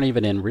frankly, we weren't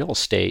even in real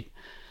estate,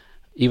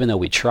 even though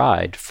we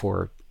tried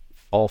for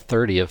all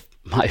 30 of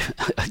my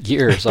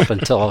years up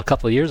until a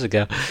couple of years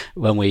ago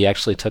when we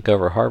actually took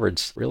over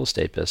Harvard's real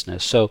estate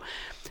business.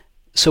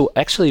 So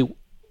actually,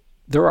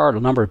 there are a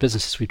number of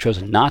businesses we've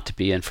chosen not to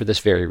be in for this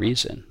very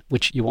reason,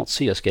 which you won't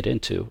see us get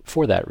into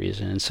for that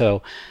reason. And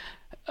so,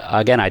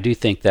 again, I do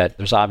think that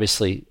there's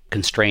obviously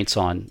constraints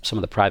on some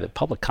of the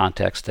private-public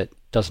context that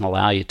doesn't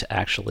allow you to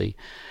actually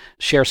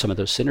share some of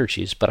those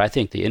synergies. But I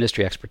think the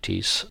industry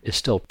expertise is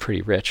still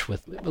pretty rich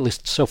with, at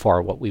least so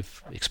far, what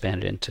we've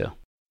expanded into.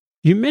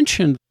 You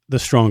mentioned the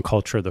strong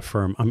culture of the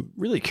firm. I'm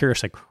really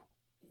curious,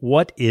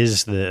 what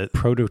is the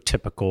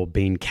prototypical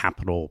Bain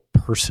Capital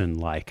person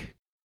like?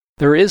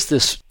 There is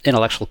this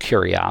intellectual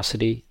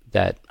curiosity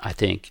that I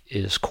think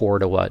is core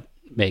to what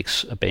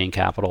makes a Bain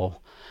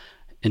Capital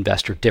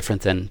investor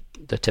different than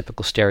the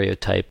typical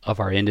stereotype of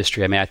our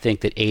industry. I mean, I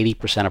think that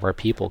 80% of our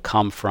people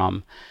come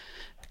from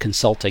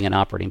consulting and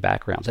operating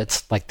backgrounds.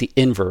 It's like the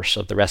inverse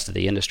of the rest of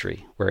the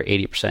industry, where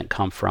 80%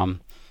 come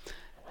from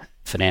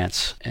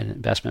finance and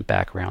investment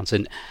backgrounds.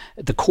 And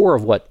the core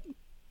of what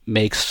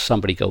makes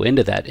somebody go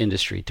into that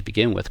industry to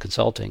begin with,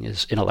 consulting,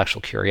 is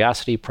intellectual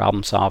curiosity,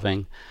 problem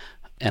solving.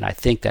 And I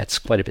think that's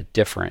quite a bit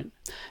different.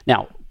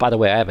 Now, by the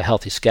way, I have a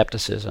healthy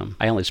skepticism.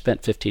 I only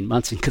spent 15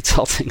 months in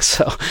consulting,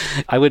 so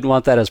I wouldn't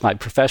want that as my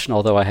profession,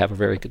 although I have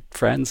very good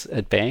friends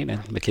at Bain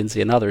and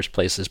McKinsey and other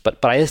places.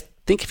 But I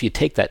think if you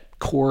take that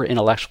core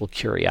intellectual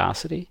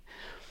curiosity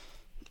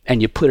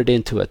and you put it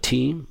into a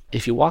team,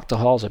 if you walk the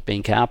halls at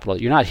Bain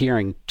Capital, you're not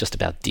hearing just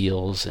about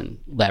deals and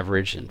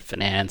leverage and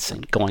finance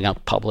and going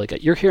out public.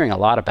 You're hearing a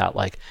lot about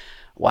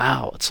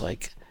wow, it's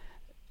like,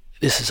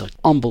 this is an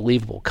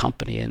unbelievable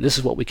company, and this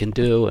is what we can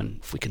do, and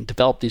if we can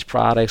develop these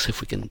products, if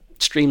we can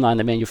streamline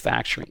the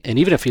manufacturing. And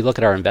even if you look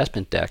at our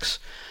investment decks,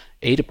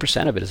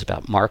 80% of it is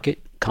about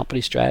market, company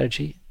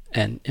strategy,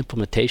 and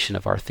implementation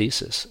of our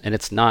thesis. And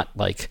it's not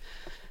like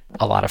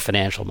a lot of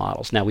financial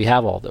models. Now, we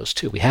have all those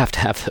too. We have to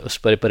have those,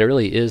 but it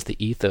really is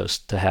the ethos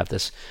to have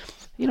this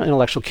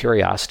intellectual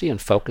curiosity and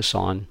focus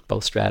on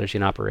both strategy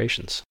and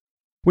operations.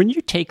 When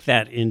you take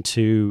that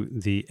into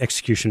the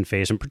execution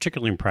phase, and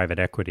particularly in private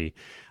equity,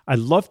 I'd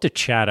love to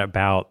chat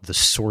about the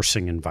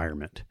sourcing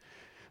environment.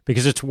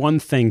 Because it's one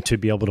thing to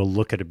be able to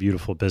look at a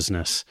beautiful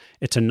business.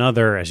 It's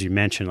another, as you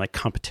mentioned, like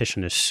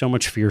competition is so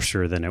much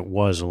fiercer than it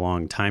was a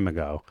long time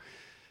ago.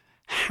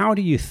 How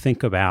do you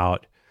think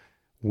about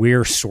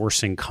where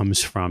sourcing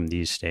comes from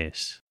these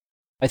days?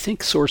 I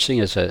think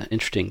sourcing is an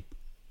interesting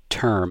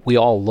term. We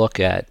all look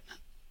at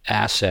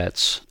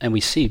assets and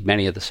we see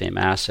many of the same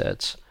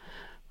assets,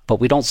 but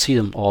we don't see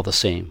them all the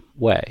same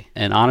way.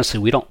 And honestly,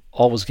 we don't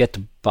always get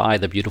to buy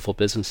the beautiful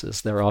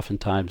businesses. There are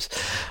oftentimes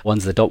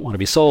ones that don't want to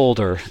be sold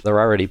or they're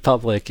already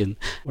public. And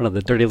one of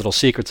the dirty little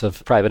secrets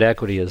of private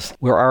equity is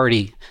we're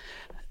already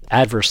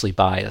adversely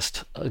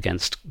biased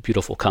against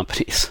beautiful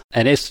companies.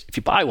 And if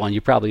you buy one,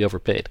 you probably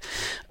overpaid.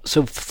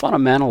 So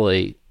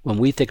fundamentally, when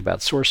we think about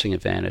sourcing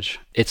advantage,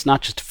 it's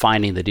not just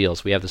finding the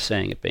deals. We have the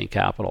saying at Bain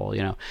Capital,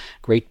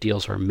 great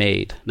deals are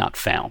made, not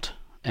found.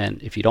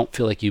 And if you don't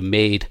feel like you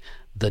made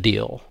the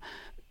deal,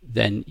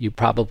 then you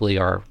probably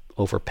are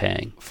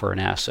overpaying for an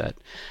asset.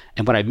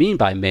 And what I mean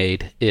by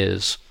made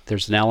is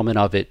there's an element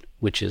of it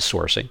which is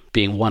sourcing,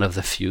 being one of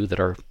the few that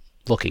are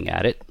looking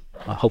at it,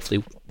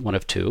 hopefully one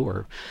of two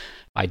or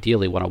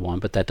ideally one of one,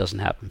 but that doesn't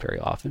happen very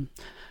often.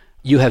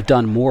 You have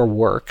done more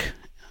work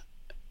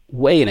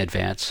way in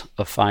advance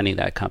of finding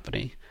that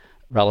company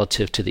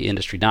relative to the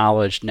industry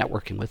knowledge,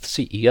 networking with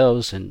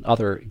CEOs and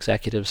other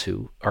executives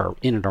who are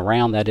in and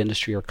around that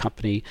industry or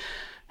company,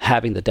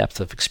 having the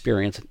depth of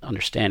experience and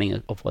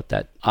understanding of what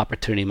that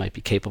opportunity might be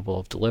capable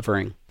of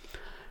delivering.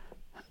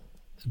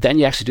 Then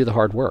you actually do the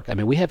hard work. I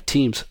mean, we have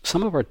teams,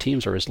 some of our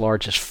teams are as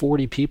large as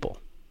 40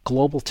 people,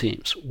 global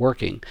teams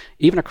working,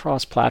 even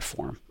across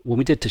platform. When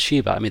we did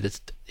Toshiba,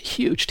 it's a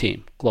huge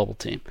team, global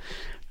team.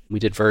 We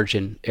did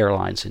Virgin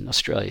Airlines in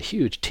Australia,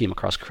 huge team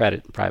across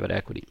credit and private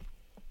equity.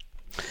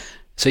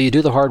 So you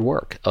do the hard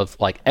work of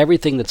like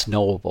everything that's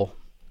knowable,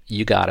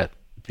 you got to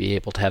be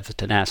able to have the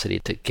tenacity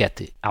to get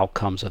the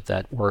outcomes of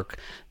that work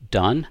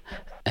done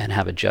and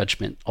have a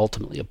judgment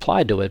ultimately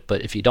applied to it.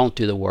 But if you don't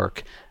do the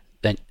work,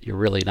 then you're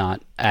really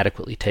not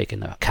adequately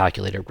taking the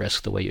calculated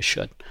risk the way you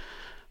should.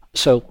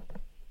 So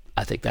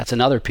I think that's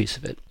another piece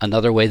of it.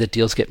 Another way that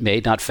deals get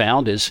made, not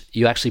found, is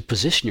you actually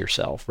position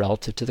yourself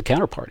relative to the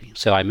counterparty.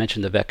 So I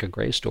mentioned the Vecca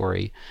Gray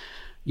story.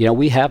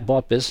 We have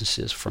bought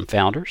businesses from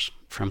founders,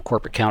 from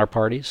corporate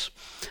counterparties,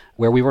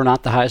 where we were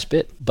not the highest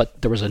bid,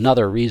 but there was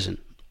another reason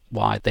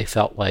why they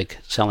felt like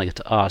selling it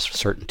to us: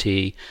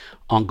 certainty,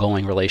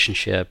 ongoing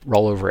relationship,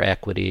 rollover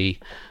equity,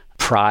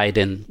 pride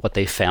in what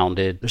they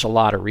founded. There's a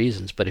lot of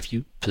reasons, but if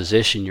you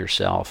position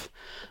yourself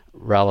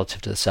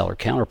relative to the seller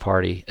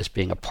counterparty as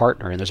being a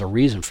partner, and there's a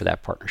reason for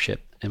that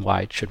partnership and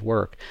why it should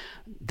work,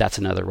 that's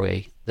another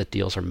way that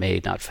deals are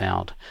made, not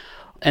found.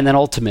 And then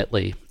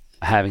ultimately,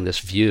 having this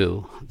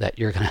view that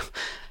you're going to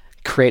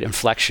create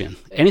inflection.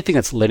 Anything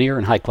that's linear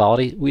and high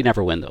quality, we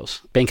never win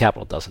those. Bain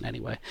Capital doesn't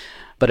anyway.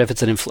 But if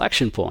it's an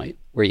inflection point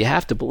where you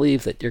have to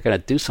believe that you're going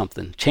to do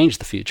something, change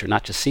the future,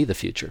 not just see the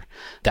future,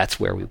 that's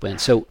where we win.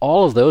 So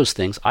all of those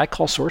things I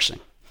call sourcing.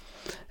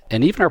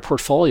 And even our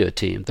portfolio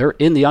team, they're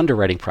in the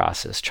underwriting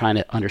process trying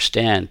to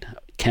understand,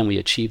 can we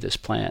achieve this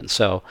plan?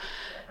 So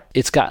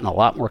it's gotten a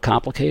lot more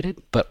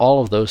complicated, but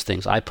all of those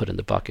things I put in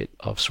the bucket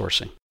of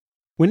sourcing.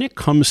 When it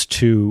comes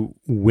to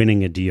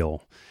winning a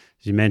deal,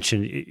 as you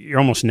mentioned, you're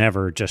almost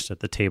never just at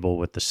the table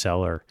with the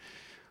seller.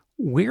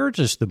 Where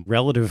does the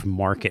relative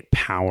market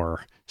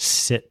power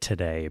sit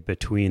today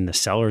between the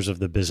sellers of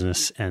the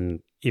business and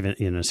even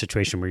in a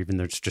situation where even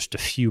there's just a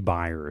few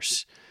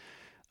buyers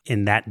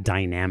in that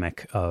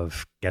dynamic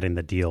of getting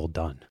the deal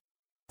done?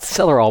 The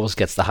seller always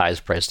gets the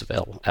highest price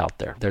available out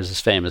there. There's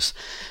this famous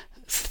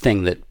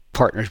thing that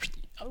partners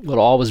will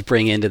always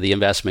bring into the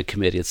investment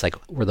committee. It's like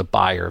we're the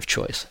buyer of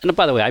choice. And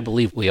by the way, I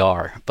believe we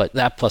are, but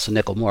that plus a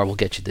nickel more will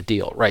get you the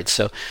deal, right?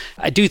 So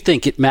I do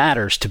think it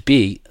matters to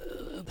be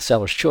the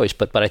seller's choice,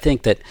 but I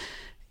think that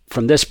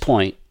from this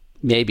point,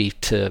 maybe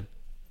to,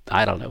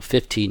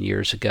 15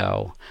 years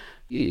ago,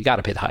 you got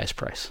to pay the highest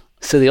price.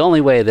 So the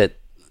only way that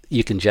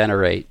you can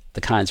generate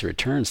the kinds of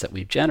returns that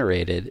we've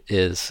generated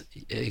is,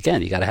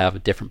 again, you got to have a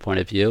different point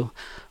of view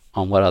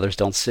on what others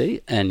don't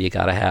see, and you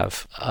got to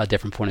have a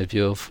different point of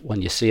view of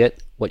when you see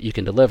it, what you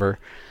can deliver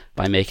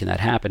by making that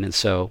happen. And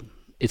so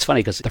it's funny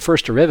because the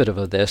first derivative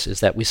of this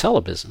is that we sell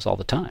a business all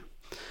the time.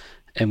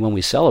 And when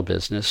we sell a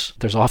business,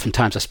 there's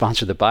oftentimes a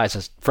sponsor that buys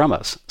us from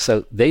us.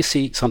 So they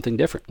see something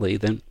differently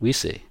than we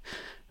see.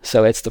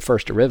 So it's the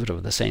first derivative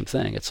of the same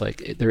thing. It's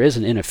like there is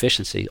an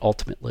inefficiency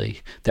ultimately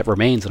that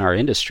remains in our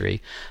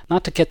industry,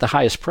 not to get the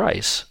highest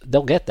price,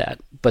 they'll get that,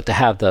 but to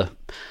have the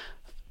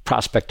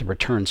prospect of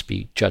returns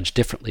be judged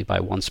differently by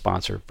one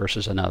sponsor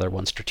versus another,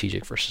 one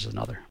strategic versus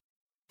another.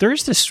 There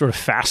is this sort of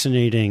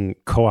fascinating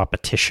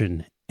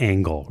co-opetition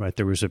angle, right?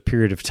 There was a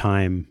period of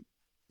time,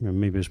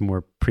 maybe it was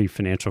more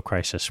pre-financial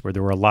crisis, where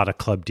there were a lot of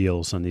club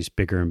deals on these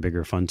bigger and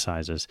bigger fund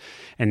sizes.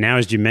 And now,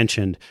 as you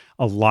mentioned,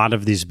 a lot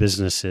of these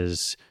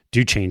businesses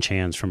do change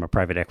hands from a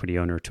private equity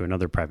owner to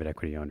another private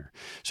equity owner.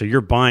 So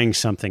you're buying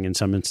something in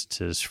some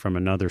instances from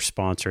another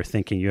sponsor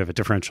thinking you have a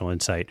differential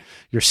insight.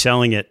 You're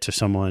selling it to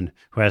someone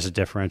who has a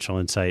differential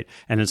insight.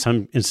 And in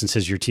some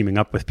instances, you're teaming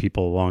up with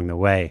people along the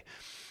way.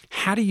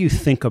 How do you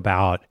think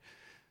about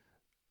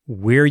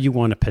where you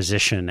want to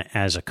position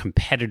as a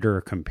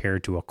competitor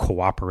compared to a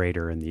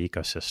cooperator in the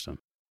ecosystem?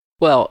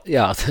 Well,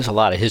 yeah, there's a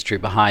lot of history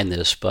behind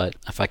this, but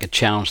if I could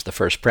challenge the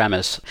first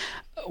premise,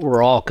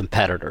 we're all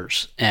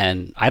competitors.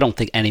 And I don't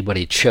think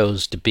anybody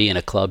chose to be in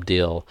a club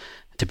deal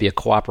to be a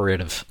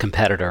cooperative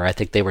competitor. I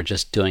think they were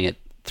just doing it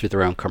through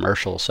their own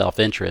commercial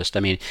self-interest. I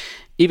mean,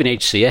 even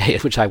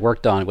HCA, which I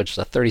worked on, which is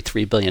a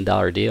 $33 billion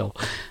deal,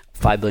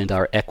 $5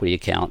 billion equity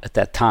account at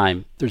that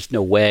time, there's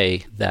no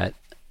way that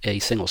a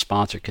single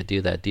sponsor could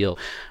do that deal.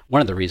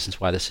 One of the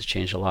reasons why this has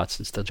changed a lot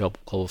since the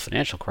global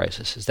financial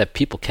crisis is that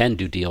people can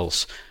do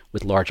deals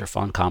with larger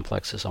fund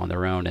complexes on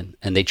their own,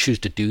 and they choose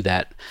to do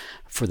that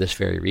for this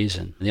very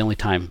reason. The only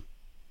time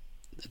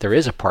there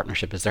is a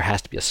partnership is there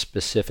has to be a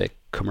specific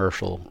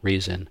commercial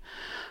reason.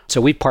 So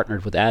we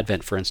partnered with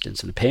Advent, for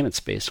instance, in the payment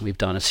space, and we've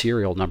done a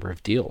serial number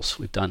of deals.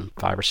 We've done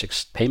 5 or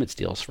 6 payments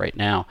deals right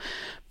now.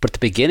 But the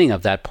beginning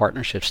of that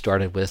partnership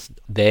started with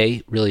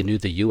they really knew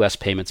the U.S.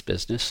 payments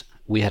business.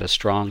 We had a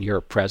strong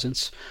Europe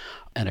presence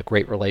and a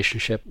great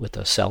relationship with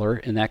the seller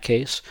in that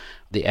case.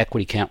 The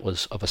equity count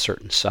was of a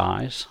certain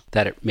size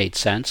that it made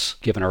sense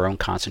given our own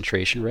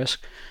concentration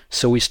risk.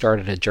 So we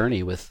started a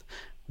journey with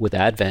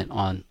Advent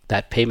on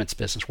that payments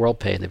business,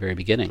 WorldPay, in the very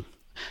beginning.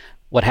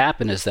 What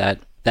happened is that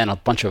then a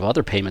bunch of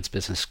other payments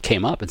business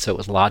came up, and so it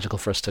was logical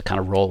for us to kind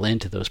of roll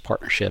into those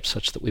partnerships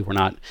such that we were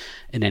not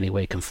in any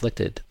way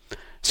conflicted.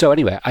 So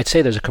anyway, I'd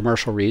say there's a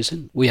commercial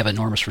reason. We have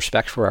enormous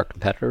respect for our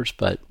competitors,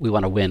 but we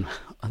want to win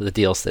the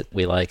deals that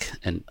we like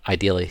and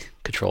ideally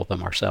control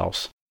them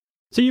ourselves.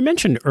 So you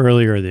mentioned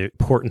earlier the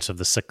importance of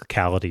the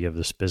cyclicality of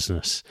this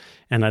business,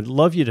 and I'd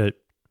love you to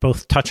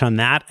both touch on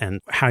that and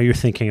how you're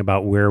thinking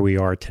about where we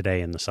are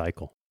today in the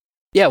cycle.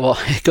 Yeah, well,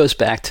 it goes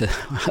back to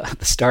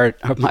the start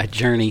of my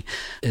journey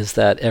is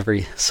that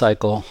every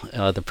cycle,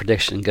 the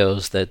prediction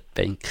goes that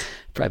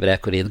private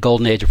equity, the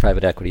golden age of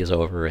private equity is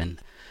over. And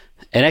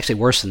actually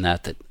worse than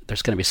that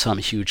there's going to be some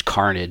huge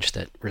carnage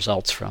that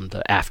results from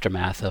the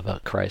aftermath of a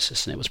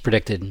crisis. And it was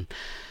predicted in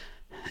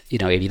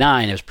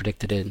 89, it was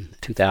predicted in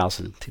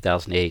 2000,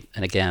 2008.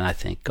 And again, I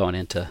think going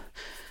into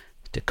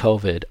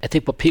COVID, I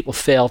think what people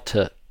fail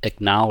to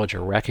acknowledge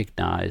or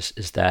recognize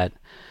is that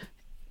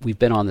we've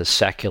been on this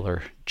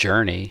secular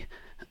journey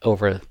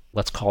over,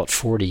 let's call it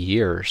 40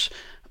 years,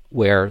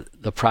 where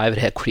the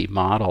private equity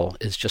model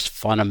is just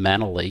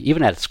fundamentally,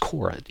 even at its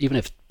core, even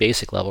if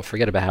basic level,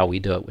 forget about how we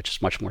do it, which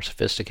is much more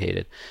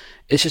sophisticated,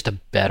 it's just a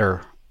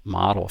better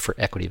model for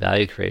equity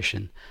value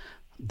creation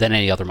than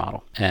any other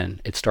model.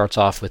 And it starts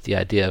off with the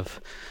idea of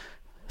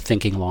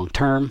thinking long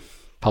term.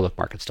 Public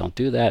markets don't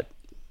do that.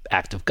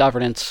 Active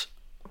governance.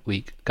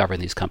 We govern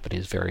these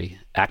companies very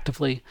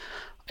actively.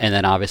 And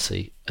then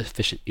obviously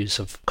efficient use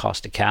of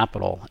cost of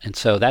capital. And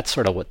so that's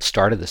sort of what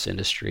started this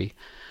industry.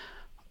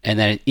 And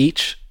then in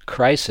each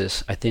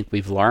crisis, I think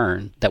we've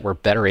learned that we're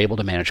better able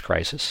to manage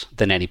crisis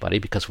than anybody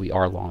because we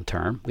are long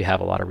term. We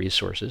have a lot of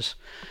resources.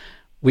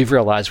 We've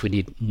realized we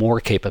need more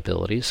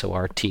capabilities. So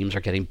our teams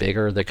are getting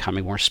bigger. They're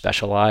becoming more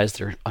specialized.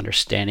 They're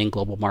understanding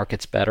global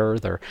markets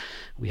better.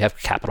 We have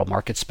capital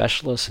market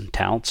specialists and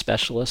talent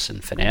specialists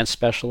and finance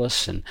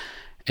specialists.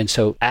 And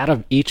so out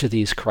of each of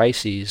these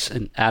crises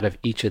and out of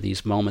each of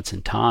these moments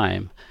in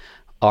time,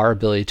 our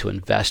ability to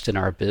invest in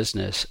our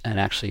business and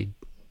actually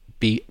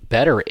be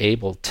better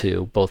able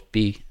to both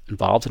be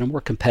involved in a more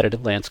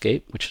competitive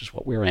landscape, which is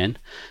what we're in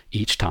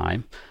each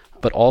time,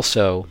 but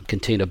also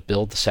continue to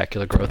build the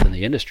secular growth in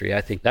the industry.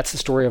 I think that's the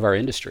story of our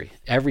industry.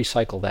 Every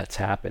cycle that's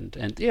happened.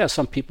 And yeah,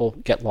 some people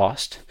get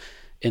lost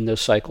in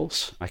those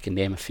cycles. I can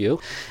name a few,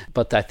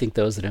 but I think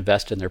those that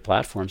invest in their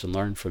platforms and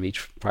learn from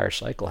each prior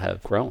cycle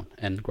have grown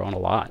and grown a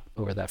lot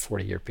over that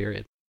 40-year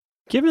period.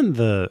 Given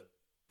the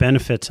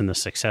benefits and the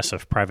success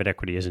of private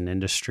equity as an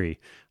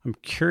industry, I'm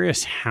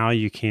curious how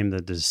you came to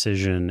the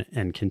decision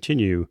and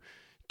continue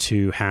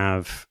to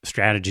have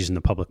strategies in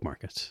the public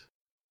markets.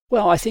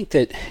 Well, I think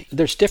that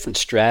there's different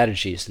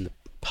strategies in the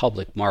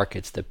public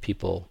markets that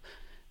people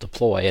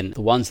deploy, and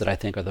the ones that I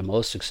think are the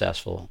most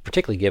successful,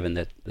 particularly given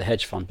that the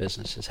hedge fund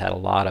business has had a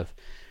lot of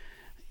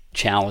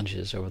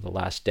challenges over the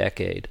last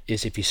decade,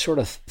 is if you sort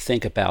of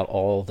think about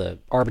all the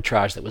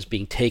arbitrage that was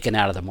being taken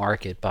out of the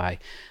market by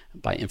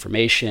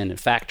information and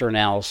factor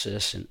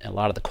analysis and a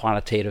lot of the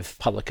quantitative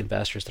public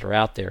investors that are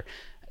out there.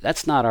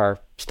 That's not our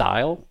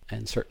style,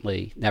 and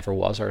certainly never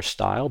was our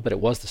style, but it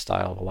was the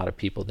style of a lot of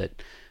people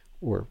that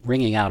were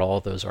wringing out all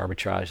of those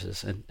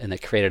arbitrages and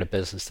that created a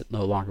business that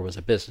no longer was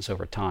a business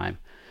over time.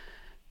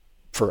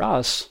 For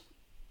us,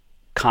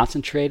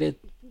 concentrated,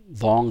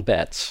 long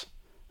bets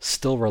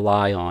still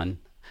rely on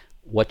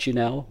what you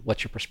know,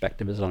 what your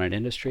perspective is on an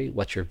industry,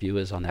 what your view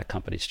is on that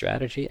company's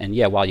strategy. And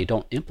yeah, while you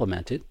don't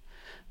implement it,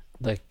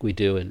 like we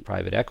do in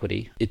private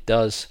equity, it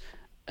does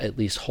at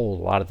least hold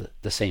a lot of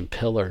the same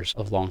pillars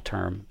of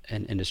long-term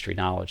and industry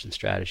knowledge and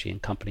strategy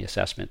and company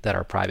assessment that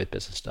our private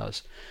business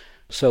does.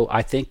 So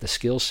I think the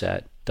skill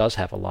set does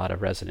have a lot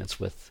of resonance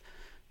with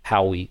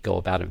how we go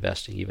about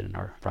investing, even in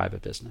our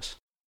private business.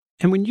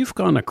 And when you've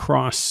gone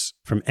across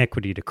from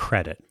equity to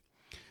credit,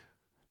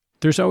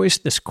 there's always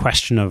this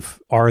question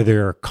of, are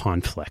there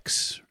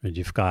conflicts? And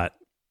you've got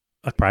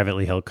a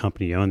privately held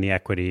company, you own the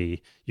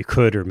equity, you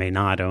could or may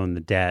not own the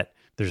debt.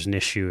 There's an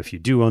issue if you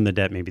do own the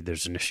debt, maybe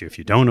there's an issue if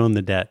you don't own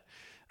the debt.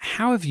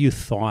 How have you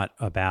thought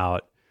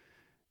about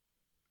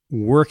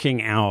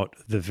working out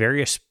the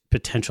various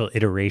potential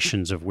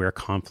iterations of where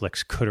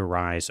conflicts could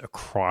arise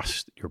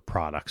across your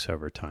products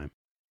over time?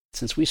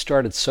 Since we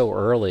started so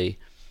early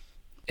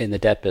in the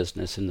debt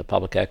business, in the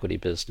public equity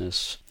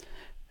business,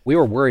 we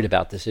were worried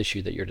about this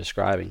issue that you're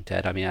describing,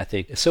 Ted. I mean, I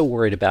think so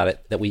worried about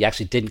it that we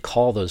actually didn't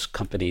call those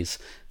companies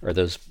or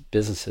those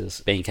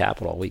businesses Bain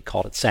Capital. We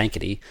called it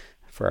Sankaty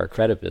for our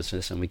credit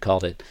business, and we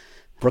called it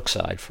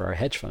Brookside for our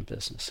hedge fund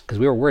business, because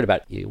we were worried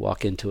about, you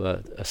walk into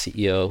a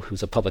CEO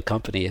who's a public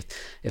company,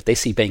 if they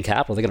see Bain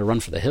Capital, they're going to run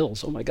for the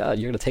hills. Oh my God,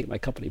 you're going to take my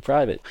company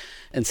private.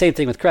 And same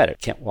thing with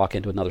credit. Can't walk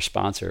into another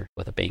sponsor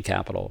with a Bain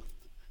Capital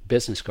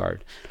business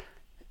card.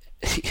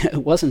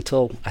 It wasn't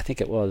until, I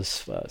think it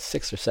was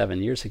 6 or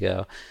 7 years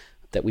ago,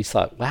 that we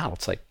thought, wow,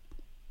 it's like,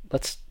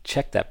 let's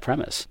check that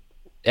premise.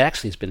 It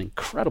actually has been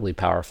incredibly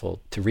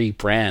powerful to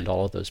rebrand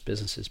all of those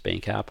businesses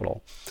Bain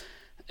Capital.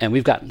 And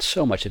we've gotten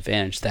so much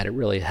advantage that it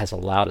really has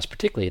allowed us,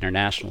 particularly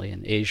internationally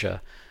in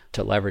Asia,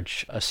 to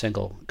leverage a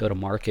single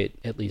go-to-market,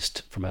 at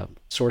least from a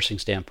sourcing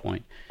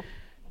standpoint,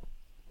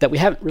 that we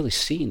haven't really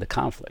seen the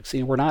conflicts.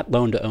 We're not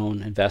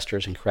loan-to-own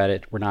investors in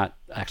credit. We're not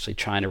actually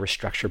trying to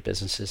restructure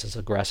businesses as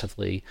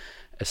aggressively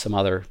as some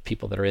other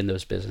people that are in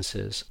those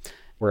businesses.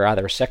 We're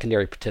either a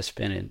secondary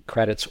participant in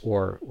credits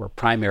or we're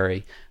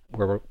primary,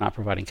 where we're not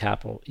providing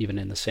capital even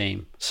in the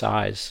same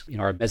size.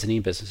 Our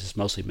mezzanine business is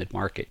mostly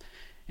mid-market.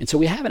 And so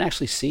we haven't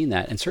actually seen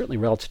that, and certainly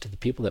relative to the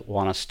people that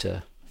want us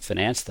to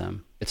finance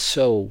them, it's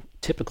so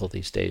typical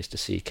these days to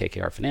see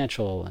KKR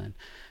Financial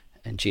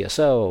and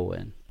GSO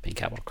and Bain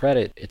Capital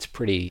Credit. It's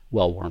pretty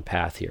well-worn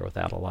path here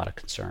without a lot of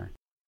concern.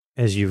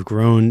 As you've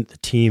grown the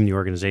team, the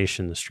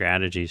organization, the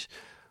strategies,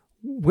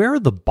 where are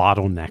the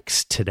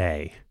bottlenecks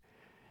today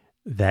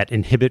that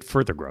inhibit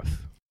further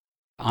growth?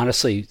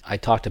 Honestly, I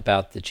talked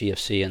about the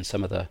GFC and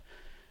some of the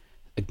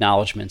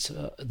acknowledgments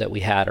that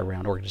we had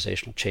around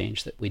organizational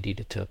change that we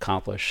needed to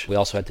accomplish. We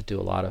also had to do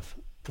a lot of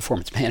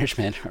performance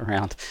management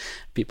around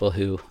people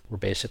who were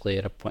basically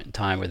at a point in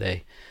time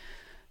where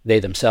they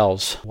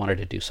themselves wanted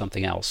to do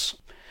something else.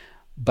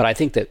 But I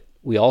think that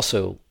we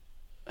also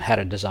had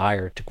a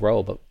desire to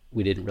grow, but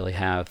we didn't really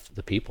have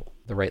the people,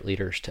 the right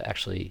leaders to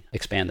actually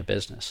expand the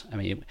business. I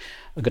mean,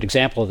 a good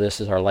example of this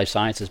is our life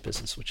sciences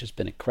business, which has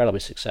been incredibly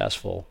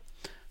successful.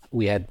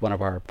 We had one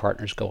of our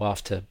partners go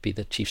off to be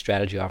the chief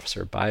strategy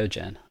officer of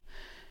Biogen.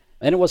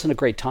 And it wasn't a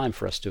great time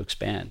for us to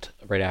expand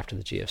right after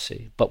the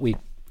GFC, but we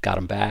got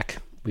him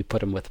back. We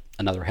put him with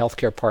another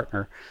healthcare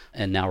partner,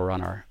 and now we're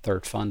on our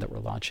third fund that we're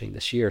launching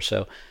this year.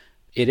 So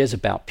it is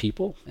about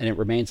people, and it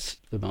remains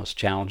the most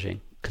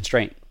challenging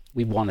constraint.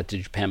 We wanted the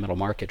Japan middle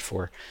market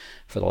for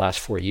the last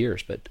 4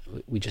 years, but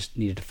we just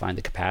needed to find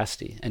the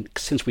capacity. And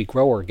since we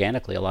grow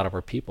organically, a lot of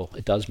our people,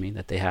 it does mean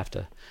that they have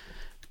to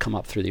come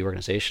up through the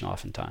organization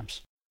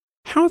oftentimes.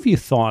 How have you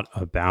thought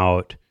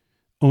about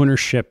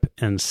ownership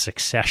and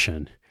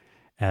succession?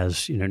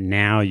 As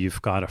now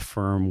you've got a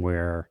firm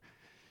where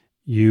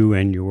you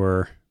and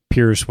your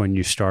peers when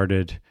you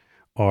started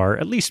are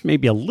at least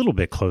maybe a little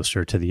bit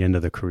closer to the end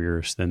of the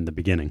careers than the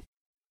beginning.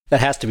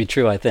 That has to be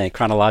true, I think,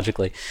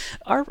 chronologically.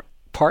 Our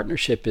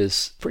partnership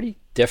is pretty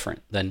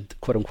different than,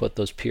 quote unquote,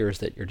 those peers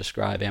that you're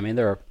describing. I mean,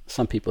 there are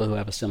some people who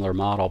have a similar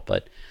model,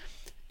 but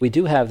we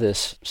do have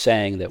this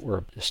saying that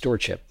we're a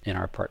stewardship in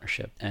our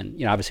partnership.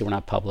 And, obviously we're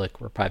not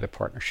public, we're a private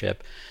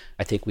partnership.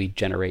 I think we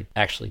generate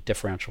actually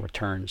differential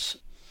returns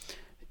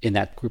in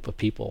that group of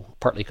people,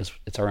 partly because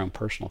it's our own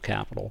personal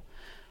capital.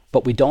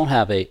 But we don't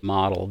have a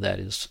model that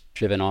is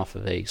driven off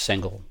of a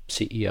single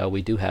CEO.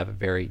 We do have a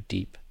very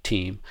deep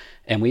team,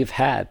 and we've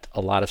had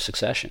a lot of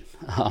succession,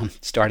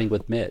 starting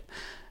with MIT.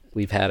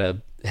 We've had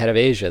a head of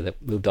Asia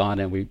that moved on,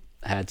 and we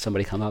had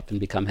somebody come up and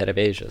become head of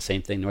Asia.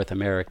 Same thing, North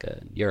America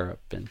and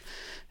Europe and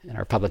in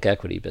our public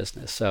equity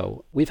business.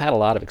 So we've had a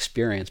lot of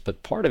experience,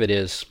 but part of it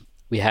is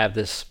we have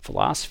this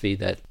philosophy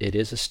that it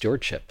is a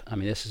stewardship. I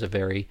mean, this is a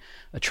very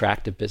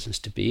attractive business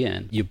to be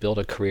in. You build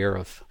a career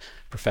of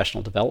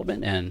professional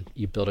development, and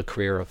you build a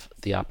career of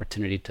the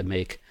opportunity to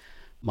make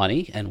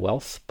money and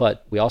wealth.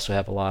 But we also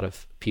have a lot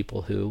of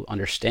people who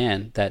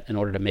understand that in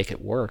order to make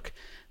it work,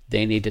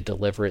 they need to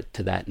deliver it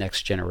to that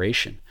next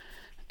generation.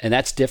 And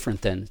that's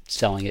different than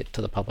selling it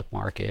to the public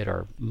market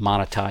or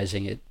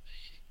monetizing it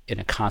in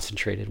a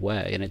concentrated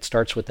way. And it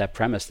starts with that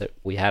premise that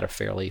we had a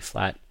fairly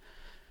flat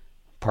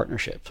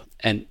partnership.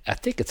 And I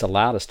think it's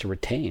allowed us to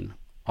retain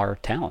our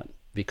talent,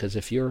 because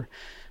if you're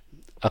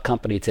a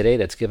company today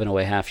that's given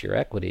away half your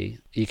equity,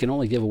 you can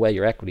only give away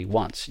your equity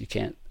once. You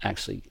can't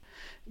actually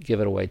give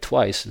it away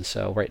twice. And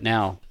so right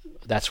now,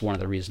 that's one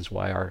of the reasons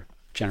why our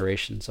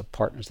generations of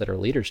partners that are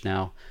leaders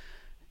now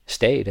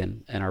stayed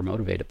and are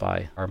motivated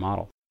by our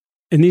model.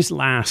 In these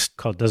last,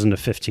 call it dozen to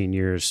 15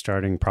 years,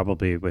 starting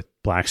probably with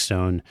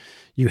Blackstone,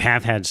 you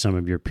have had some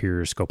of your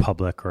peers go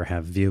public or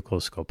have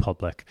vehicles go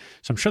public.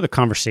 So I'm sure the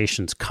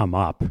conversations come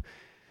up.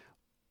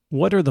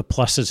 What are the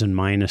pluses and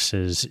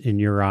minuses in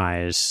your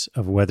eyes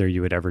of whether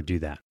you would ever do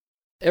that?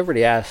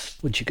 Everybody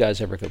asks, would you guys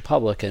ever go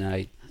public? And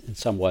I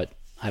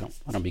don't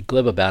want to be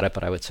glib about it,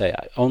 but I would say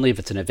only if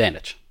it's an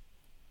advantage.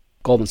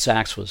 Goldman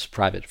Sachs was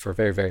private for a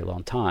very, very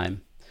long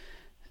time,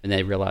 and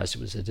they realized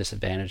it was a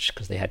disadvantage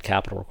because they had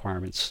capital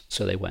requirements,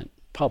 so they went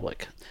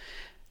public.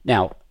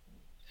 Now,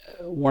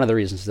 one of the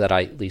reasons that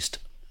I at least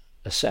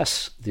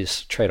assess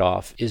this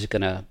trade-off, is it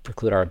going to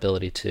preclude our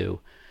ability to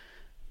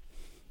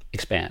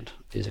expand?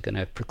 Is it going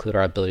to preclude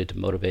our ability to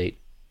motivate,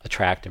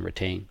 attract, and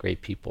retain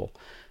great people?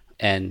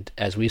 And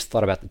as we've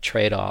thought about the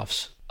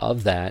trade-offs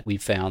of that, we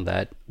found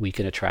that we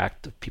can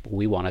attract the people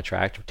we want to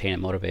attract, retain,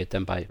 and motivate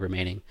them by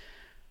remaining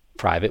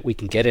private. We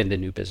can get into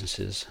new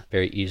businesses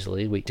very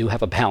easily. We do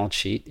have a balance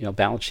sheet.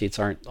 Balance sheets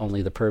aren't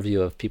only the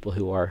purview of people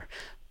who are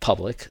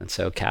public, and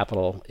so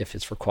capital, if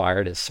it's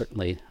required, is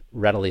certainly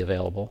readily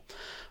available.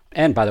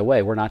 And by the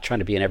way, we're not trying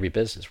to be in every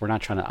business. We're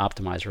not trying to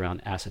optimize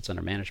around assets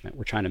under management.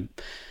 We're trying to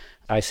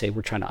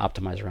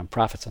optimize around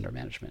profits under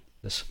management,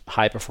 this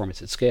high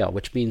performance at scale,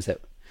 which means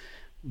that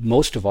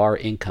most of our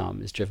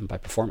income is driven by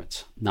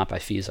performance, not by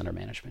fees under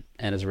management.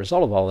 And as a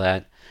result of all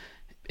that,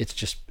 it's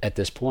just, at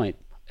this point,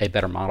 a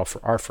better model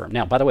for our firm.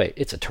 Now, by the way,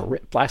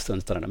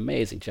 Blackstone's done an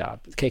amazing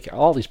job. KKR,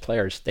 all these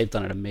players, they've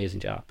done an amazing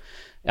job.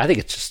 I think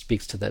it just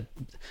speaks to the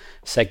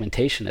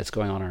segmentation that's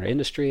going on in our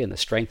industry and the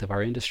strength of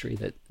our industry,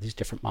 that these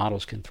different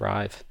models can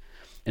thrive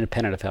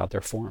independent of how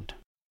they're formed.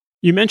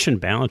 You mentioned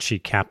balance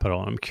sheet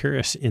capital. I'm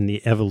curious, in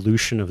the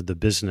evolution of the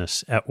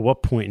business, at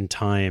what point in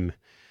time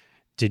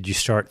did you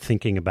start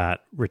thinking about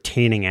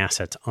retaining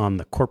assets on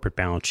the corporate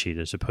balance sheet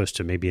as opposed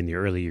to maybe in the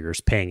early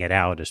years paying it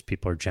out as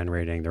people are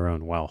generating their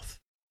own wealth?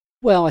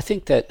 Well, I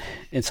think that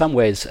in some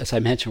ways, as I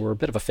mentioned, we're a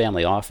bit of a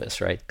family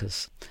office, right?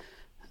 Because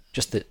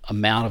just the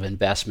amount of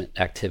investment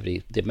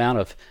activity, the amount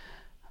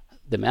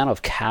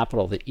of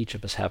capital that each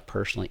of us have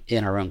personally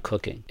in our own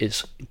cooking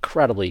is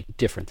incredibly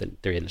different than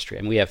their industry.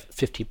 And we have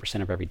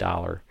 15% of every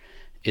dollar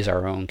is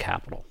our own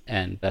capital,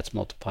 and that's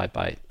multiplied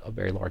by a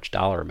very large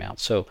dollar amount.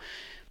 So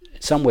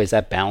in some ways,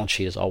 that balance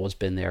sheet has always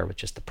been there with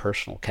just the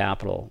personal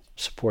capital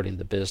supporting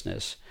the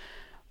business.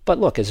 But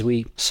look, as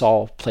we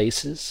saw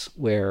places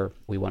where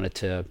we wanted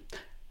to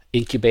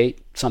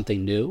incubate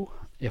something new,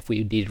 if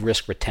we needed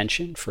risk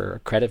retention for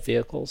credit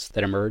vehicles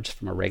that emerged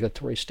from a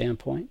regulatory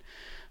standpoint,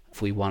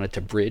 if we wanted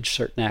to bridge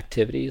certain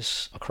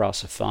activities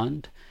across a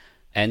fund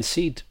and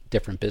seed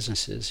different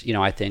businesses,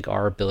 I think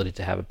our ability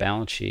to have a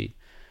balance sheet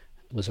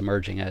was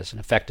emerging as an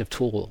effective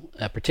tool,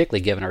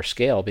 particularly given our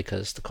scale,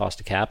 because the cost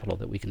of capital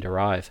that we can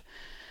derive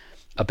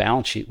a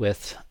balance sheet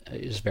with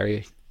is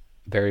very,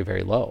 very,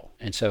 very low.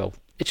 And so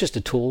it's just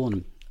a tool,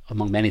 and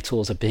among many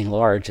tools of being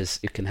large is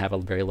you can have a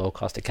very low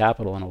cost of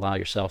capital and allow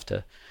yourself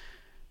to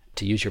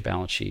use your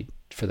balance sheet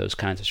for those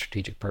kinds of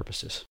strategic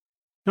purposes.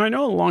 Now, I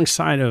know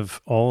alongside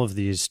of all of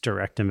these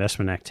direct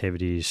investment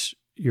activities,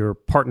 your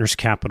Partners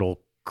Capital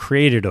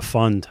created a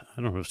fund,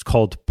 I don't know if it's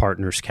called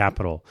Partners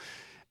Capital,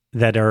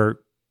 that are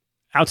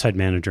outside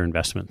manager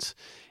investments.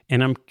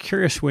 And I'm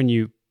curious, when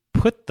you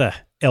put the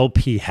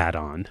LP hat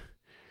on,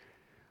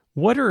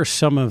 what are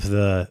some of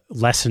the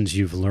lessons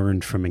you've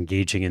learned from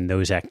engaging in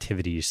those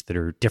activities that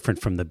are different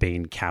from the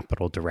Bain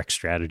Capital direct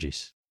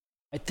strategies?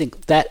 I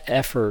think that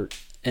effort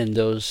and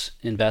those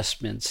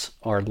investments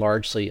are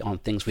largely on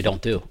things we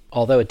don't do.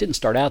 Although it didn't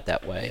start out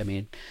that way. I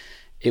mean,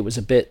 it was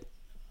a bit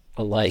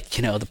like,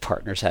 the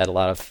partners had a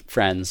lot of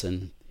friends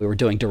and we were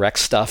doing direct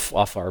stuff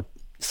off our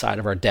side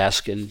of our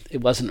desk, and it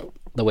wasn't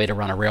the way to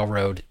run a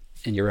railroad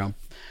in your own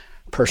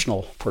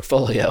personal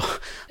portfolio.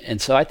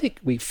 And so I think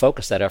we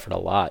focused that effort a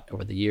lot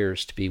over the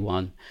years to be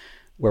one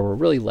where we're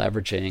really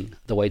leveraging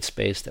the white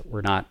space that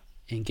we're not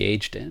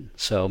engaged in.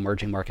 So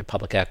emerging market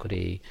public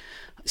equity,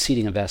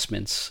 seeding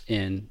investments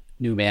in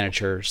new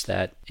managers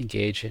that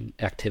engage in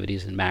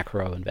activities in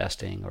macro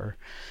investing,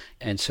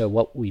 and so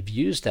what we've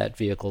used that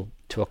vehicle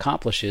to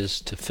accomplish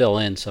is to fill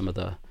in some of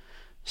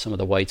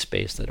the white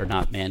space that are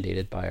not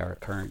mandated by our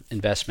current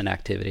investment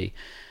activity,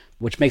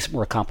 which makes it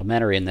more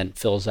complementary and then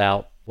fills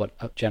out what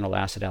a general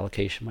asset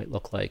allocation might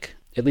look like,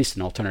 at least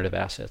in alternative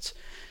assets.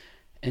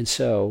 And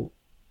so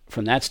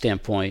from that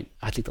standpoint,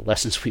 I think the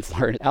lessons we've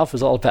learned, Alpha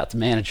is all about the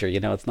manager,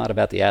 it's not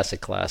about the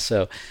asset class.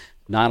 So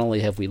not only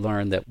have we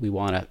learned that we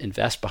want to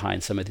invest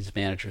behind some of these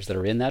managers that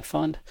are in that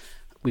fund,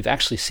 we've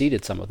actually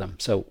seeded some of them.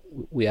 So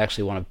we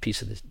actually want a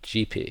piece of the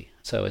GP.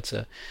 So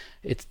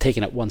it's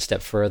taking it one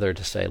step further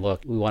to say,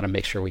 look, we want to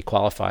make sure we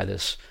qualify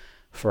this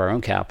for our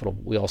own capital.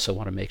 We also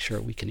want to make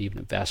sure we can even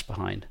invest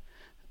behind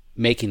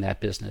making that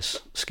business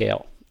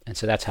scale. And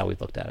so that's how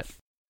we've looked at it.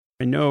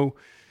 I know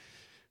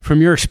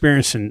from your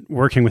experience in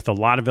working with a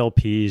lot of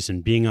LPs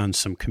and being on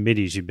some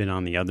committees, you've been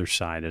on the other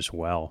side as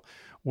well.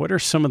 What are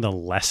some of the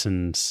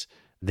lessons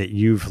that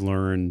you've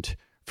learned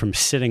from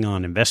sitting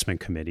on investment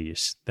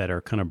committees that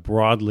are kind of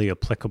broadly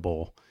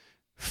applicable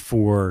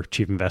for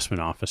chief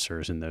investment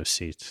officers in those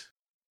seats?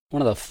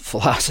 One of the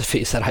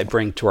philosophies that I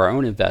bring to our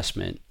own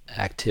investment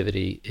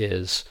activity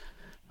is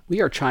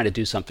we are trying to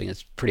do something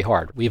that's pretty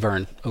hard. We've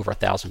earned over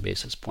 1,000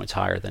 basis points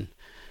higher than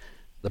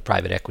the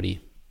private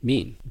equity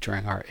mean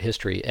during our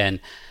history. And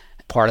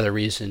part of the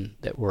reason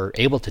that we're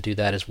able to do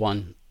that is,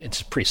 one,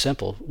 it's pretty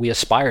simple. We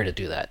aspire to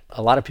do that.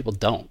 A lot of people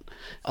don't.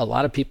 A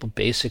lot of people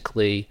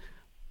basically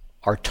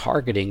are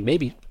targeting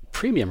maybe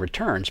premium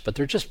returns, but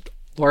they're just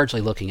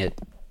largely looking at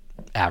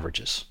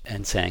averages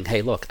and saying,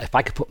 hey, look, if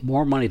I could put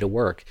more money to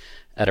work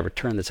at a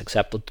return that's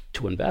acceptable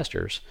to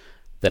investors,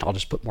 then I'll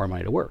just put more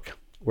money to work.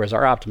 Whereas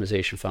our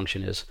optimization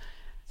function is,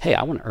 hey,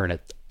 I want to earn an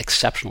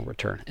exceptional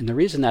return. And the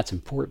reason that's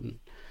important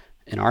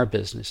in our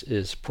business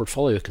is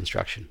portfolio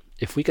construction.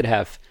 If we could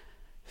have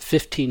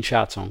 15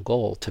 shots on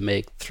goal to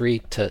make 3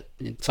 to,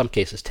 in some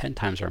cases, 10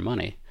 times our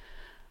money,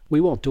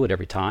 we won't do it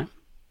every time.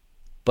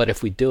 But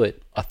if we do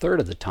it a third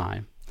of the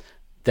time,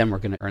 then we're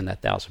going to earn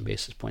that 1,000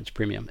 basis points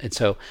premium. And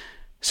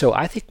so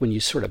I think when you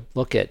sort of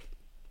look at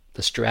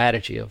the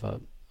strategy of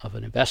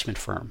an investment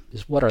firm,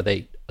 is what are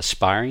they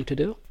aspiring to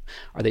do?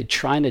 Are they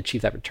trying to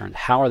achieve that return?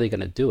 How are they going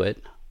to do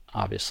it,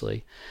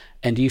 obviously?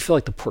 And do you feel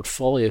like the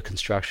portfolio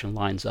construction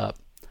lines up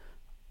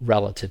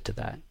relative to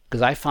that?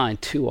 Because I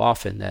find too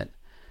often that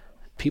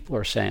people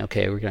are saying,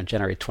 okay, we're going to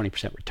generate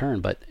 20%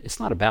 return, but it's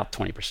not about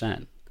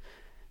 20%.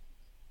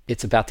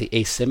 It's about the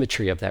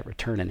asymmetry of that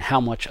return and how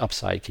much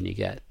upside can you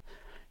get.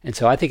 And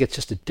so I think it's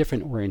just a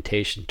different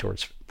orientation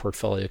towards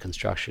portfolio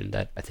construction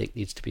that I think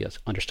needs to be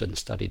understood and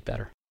studied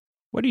better.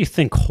 What do you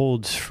think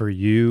holds for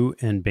you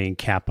and Bain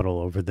Capital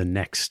over the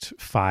next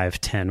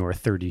 5, 10, or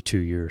 32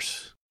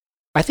 years?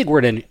 I think we're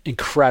at an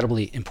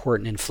incredibly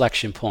important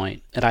inflection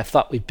point. And I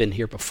thought we'd been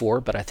here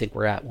before, but I think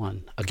we're at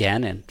one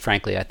again. And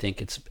frankly, I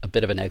think it's a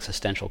bit of an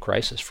existential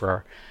crisis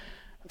for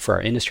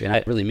our industry. And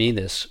I really mean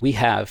this. We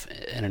have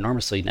an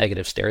enormously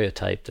negative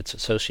stereotype that's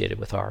associated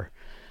with our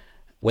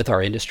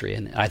industry.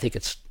 And I think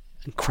it's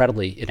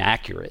incredibly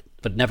inaccurate.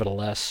 But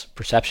nevertheless,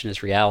 perception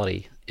is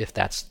reality if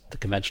that's the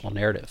conventional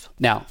narrative.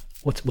 Now,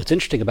 what's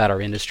interesting about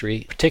our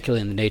industry,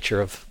 particularly in the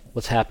nature of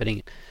what's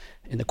happening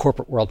in the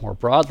corporate world more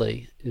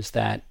broadly, is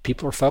that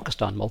people are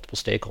focused on multiple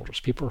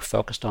stakeholders. People are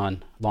focused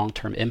on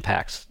long-term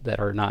impacts that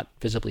are not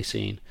visibly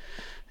seen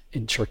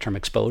in short-term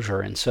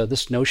exposure. And so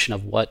this notion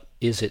of what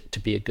is it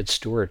to be a good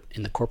steward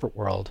in the corporate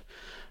world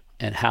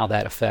and how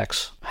that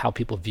affects how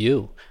people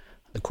view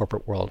the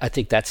corporate world, I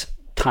think that's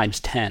times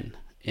 10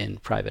 in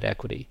private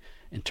equity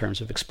in terms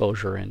of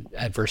exposure and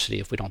adversity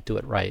if we don't do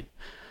it right.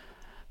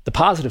 The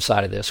positive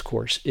side of this, of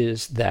course,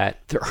 is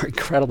that there are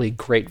incredibly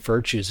great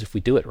virtues if we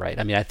do it right.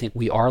 I mean, I think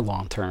we are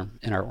long-term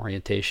in our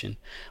orientation.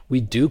 We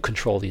do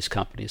control these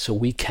companies, so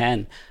we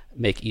can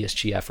make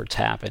ESG efforts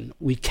happen.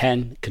 We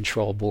can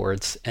control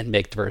boards and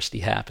make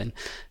diversity happen.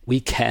 We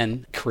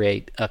can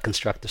create a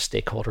constructive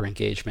stakeholder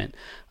engagement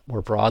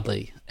more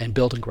broadly and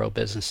build and grow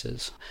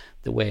businesses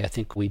the way I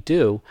think we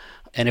do.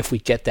 And if we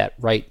get that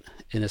right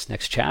in this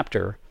next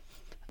chapter,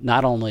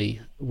 not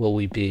only will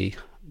we be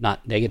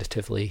not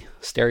negatively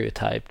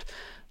stereotyped,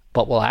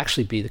 but will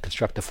actually be the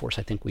constructive force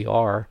I think we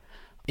are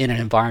in an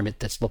environment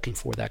that's looking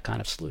for that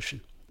kind of solution.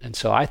 And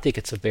so I think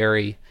it's a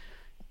very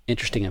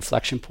interesting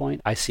inflection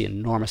point. I see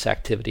enormous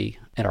activity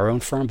in our own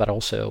firm, but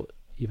also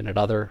even at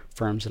other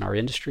firms in our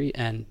industry.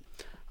 And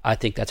I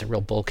think that's a real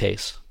bull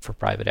case for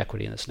private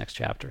equity in this next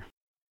chapter.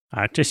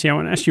 JC, I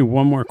want to ask you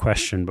one more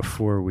question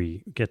before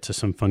we get to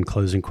some fun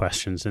closing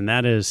questions. And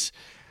that is,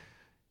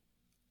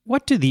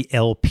 what do the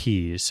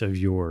LPs of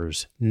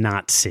yours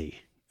not see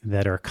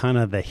that are kind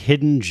of the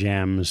hidden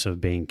gems of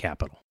Bain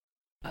Capital?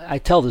 I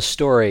tell this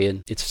story,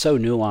 and it's so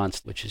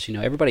nuanced, which is,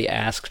 everybody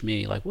asks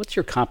me, like, what's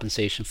your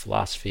compensation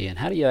philosophy, and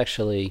how do you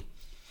actually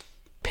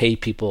pay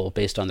people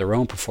based on their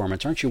own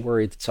performance? Aren't you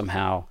worried that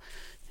somehow,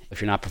 if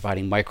you're not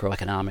providing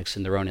microeconomics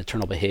in their own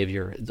internal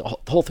behavior, the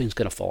whole thing's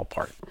going to fall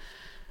apart?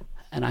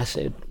 And I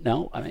said,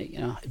 no, I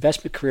mean,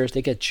 investment careers,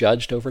 they get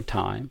judged over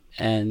time,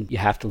 and you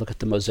have to look at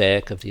the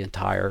mosaic of the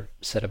entire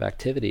set of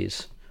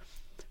activities.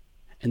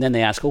 And then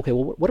they ask, okay,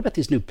 well, what about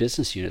these new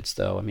business units,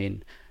 though? I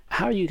mean,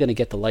 how are you going to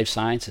get the life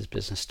sciences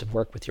business to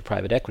work with your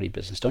private equity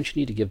business? Don't you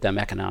need to give them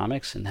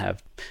economics and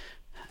have...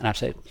 And I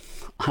say,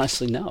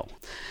 honestly, no.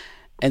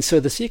 And so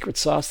the secret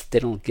sauce that they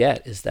don't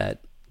get is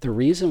that the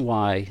reason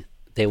why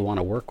they want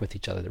to work with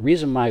each other, the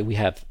reason why we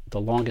have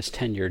the longest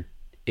tenured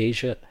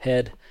Asia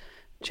head,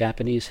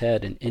 Japanese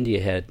head, and India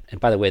head, and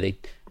by the way,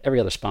 every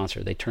other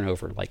sponsor, they turn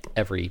over like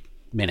every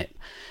minute.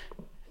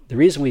 The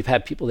reason we've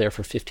had people there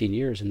for 15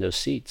 years in those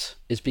seats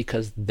is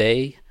because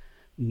they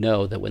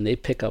know that when they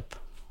pick up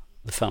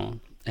the phone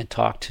and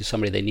talk to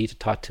somebody they need to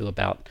talk to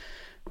about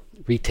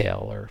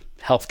retail or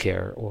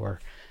healthcare or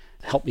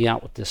help me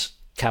out with this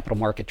capital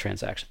market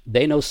transaction,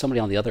 they know somebody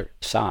on the other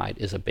side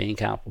is a Bain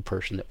Capital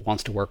person that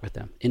wants to work with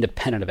them,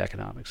 independent of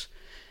economics,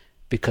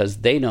 because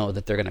they know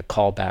that they're going to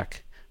call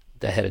back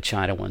the head of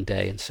China one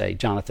day and say,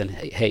 Jonathan,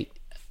 hey,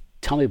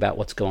 tell me about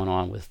what's going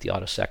on with the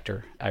auto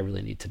sector. I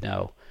really need to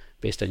know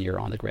based on your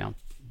on-the-ground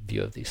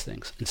view of these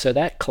things. And so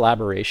that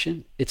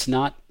collaboration, it's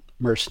not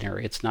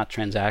mercenary, it's not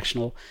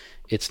transactional,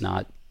 it's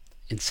not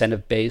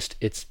incentive-based,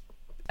 it's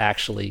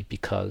actually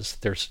because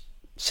there's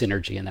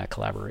synergy in that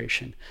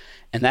collaboration.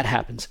 And that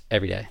happens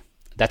every day.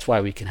 That's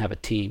why we can have a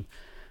team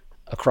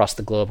across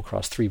the globe,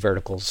 across 3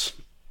 verticals,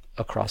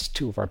 across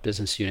 2 of our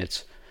business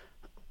units,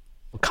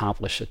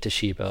 accomplish a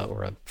Toshiba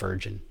or a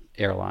Virgin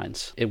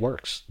Airlines. It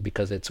works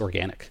because it's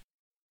organic.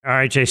 All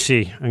right,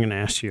 JC, I'm going to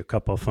ask you a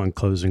couple of fun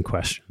closing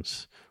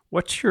questions.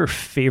 What's your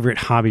favorite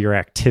hobby or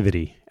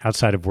activity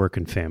outside of work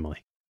and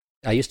family?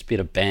 I used to be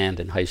in a band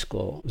in high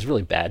school. It was a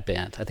really bad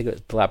band. I think it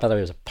was, by the way,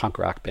 it was a punk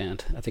rock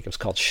band. I think it was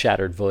called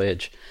Shattered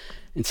Voyage.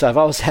 And so I've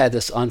always had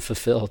this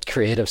unfulfilled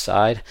creative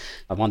side.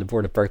 I'm on the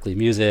board of Berkeley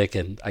Music,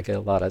 and I get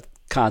a lot of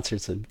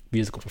concerts and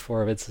musical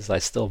performances. I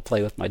still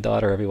play with my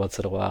daughter every once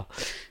in a while.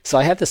 So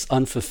I have this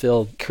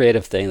unfulfilled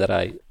creative thing that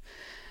I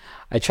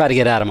try to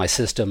get out of my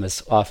system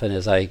as often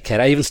as I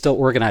can. I even still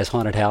organize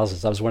haunted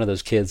houses. I was one of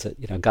those kids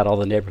that got all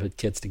the neighborhood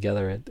kids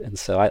together. And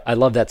so I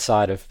love that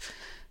side of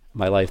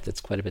my life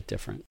that's quite a bit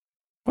different.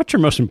 What's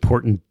your most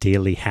important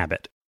daily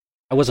habit?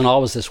 I wasn't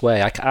always this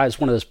way. I was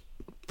one of those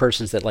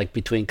persons that, like,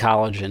 between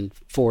college and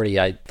 40,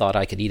 I thought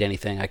I could eat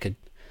anything. I could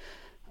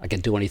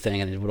do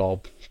anything and it would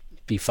all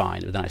be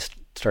fine. And then I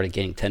started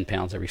gaining 10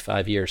 pounds every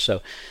 5 years.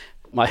 So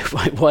my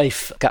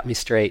wife got me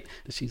straight.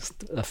 She's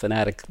a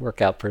fanatic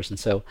workout person.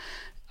 So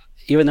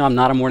even though I'm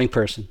not a morning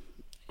person,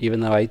 even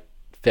though I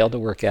failed to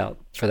work out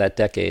for that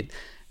decade,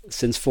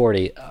 since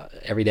 40,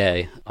 every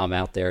day I'm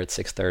out there at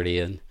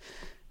 6:30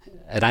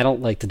 and I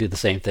don't like to do the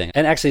same thing.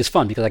 And actually it's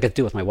fun because I get to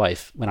do it with my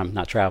wife when I'm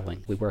not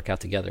traveling. We work out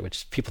together,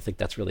 which people think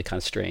that's really kind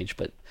of strange,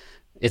 but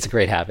it's a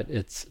great habit.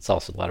 It's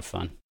also a lot of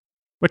fun.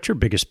 What's your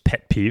biggest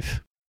pet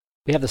peeve?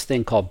 We have this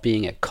thing called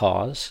being at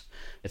cause.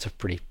 It's a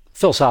pretty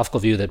philosophical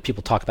view that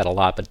people talk about a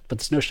lot, but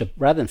this notion of,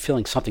 rather than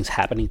feeling something's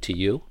happening to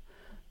you,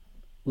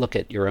 look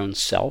at your own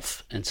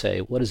self and say,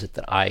 what is it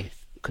that I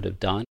could have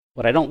done?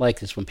 What I don't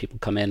like is when people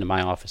come into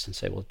my office and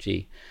say, well,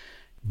 gee,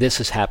 this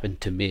has happened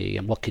to me,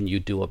 and what can you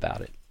do about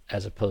it?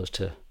 As opposed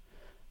to,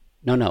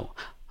 no,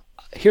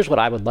 here's what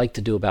I would like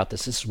to do about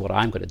this. This is what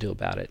I'm going to do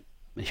about it.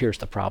 And here's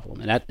the problem.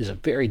 And that is a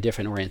very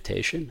different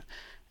orientation,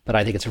 but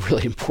I think it's a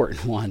really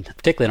important one,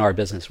 particularly in our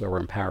business where we're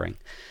empowering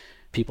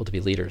people to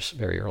be leaders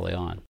very early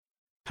on.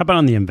 How about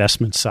on the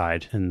investment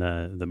side and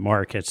the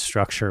market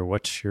structure?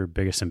 What's your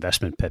biggest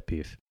investment pet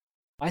peeve?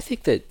 I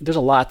think that there's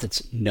a lot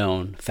that's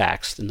known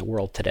facts in the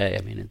world today.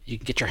 I mean, you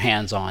can get your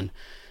hands on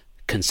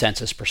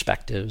consensus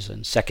perspectives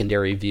and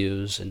secondary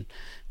views, and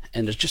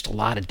there's just a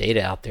lot of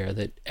data out there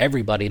that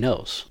everybody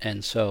knows.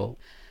 And so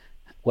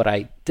what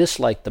I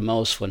dislike the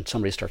most when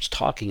somebody starts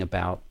talking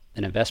about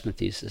an investment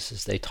thesis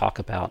is they talk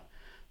about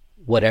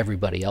what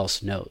everybody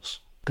else knows.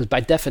 Because by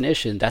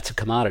definition, that's a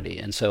commodity.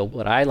 And so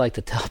what I like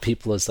to tell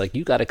people is, like,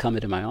 you got to come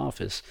into my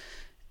office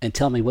and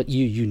tell me what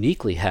you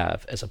uniquely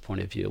have as a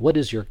point of view. What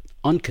is your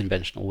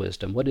unconventional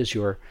wisdom? What is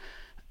your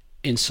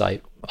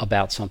insight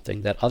about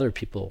something that other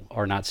people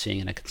are not seeing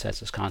in a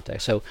consensus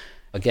context? So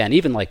again,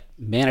 even like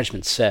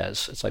management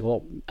says, it's like,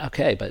 well,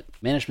 okay, but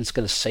management's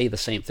going to say the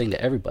same thing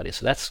to everybody.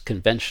 So that's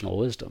conventional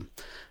wisdom.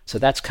 So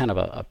that's kind of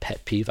a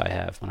pet peeve I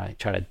have when I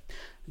try to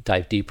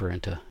dive deeper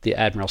into the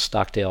Admiral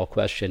Stockdale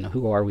question,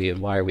 who are we and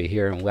why are we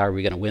here and why are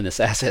we going to win this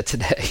asset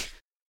today?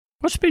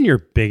 What's been your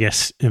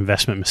biggest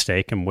investment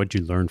mistake and what'd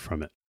you learn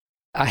from it?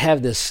 I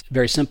have this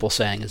very simple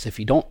saying is, if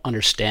you don't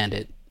understand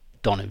it,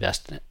 don't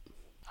invest in it.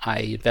 I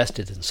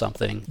invested in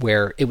something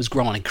where it was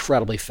growing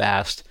incredibly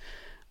fast.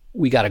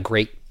 We got a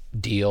great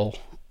deal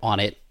on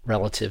it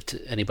relative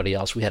to anybody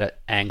else. We had an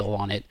angle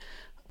on it,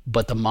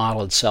 but the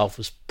model itself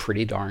was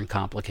pretty darn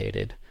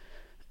complicated.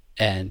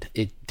 And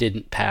it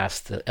didn't pass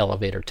the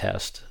elevator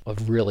test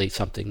of really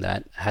something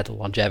that had the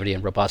longevity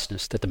and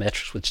robustness that the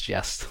metrics would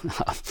suggest.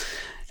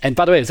 And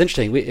by the way, it was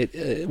interesting.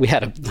 We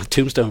had a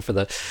tombstone for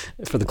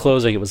the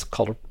closing. It was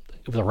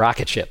a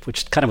rocket ship,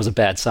 which kind of was a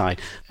bad sign.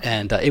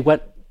 And it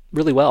went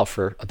really well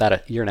for about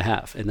a year and a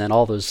half. And then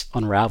all those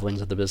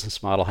unravelings of the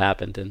business model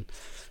happened, and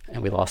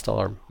we lost all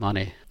our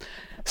money.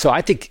 So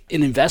I think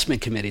in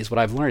investment committees, what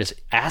I've learned is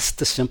ask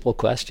the simple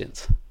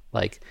questions.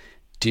 Like,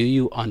 do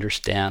you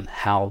understand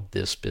how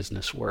this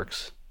business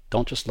works?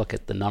 Don't just look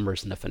at the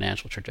numbers and the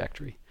financial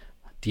trajectory.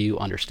 Do you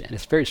understand?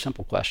 It's a very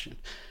simple question.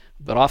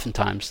 But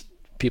oftentimes,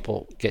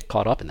 people get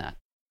caught up in that.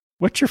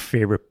 What's your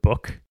favorite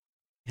book?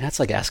 That's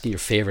like asking your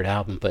favorite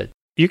album, but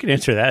you can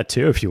answer that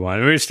too if you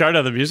want. We start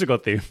on the musical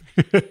theme.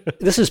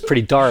 This is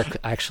pretty dark,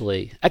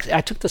 actually.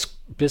 I took this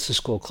business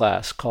school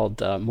class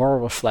called Moral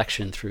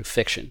Reflection Through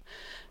Fiction.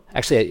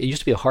 Actually, it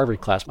used to be a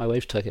Harvard class. My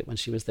wife took it when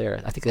she was there.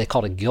 I think they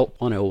called it Guilt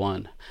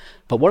 101.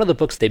 But one of the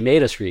books they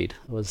made us read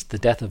was The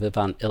Death of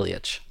Ivan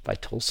Ilyich by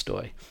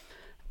Tolstoy.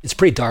 It's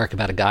pretty dark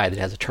about a guy that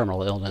has a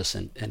terminal illness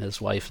and his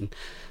wife and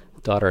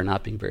daughter are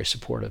not being very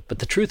supportive. But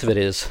the truth of it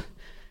is,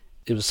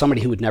 it was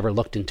somebody who had never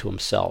looked into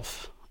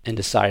himself and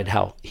decided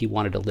how he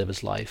wanted to live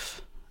his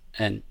life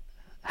and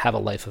have a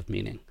life of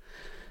meaning.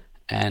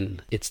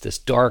 And it's this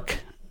dark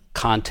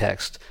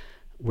context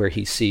where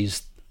he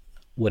sees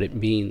what it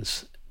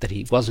means that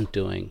he wasn't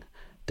doing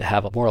to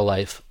have a moral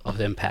life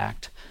of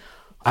impact.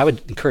 I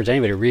would encourage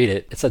anybody to read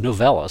it. It's a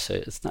novella, so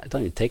it doesn't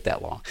even take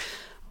that long.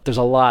 There's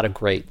a lot of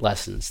great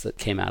lessons that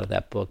came out of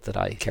that book that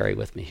I carry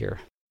with me here.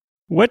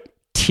 What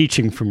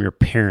teaching from your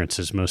parents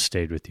has most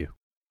stayed with you?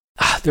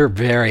 They're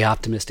very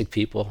optimistic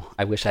people.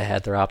 I wish I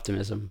had their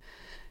optimism.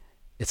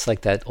 It's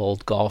like that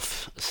old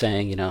golf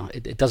saying,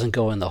 it doesn't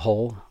go in the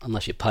hole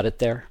unless you putt it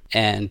there.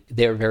 And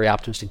they're very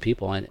optimistic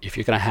people. And if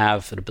you're going to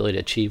have an ability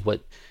to achieve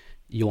what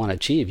you want to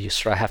achieve, you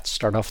have to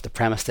start off with the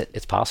premise that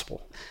it's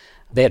possible.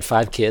 They had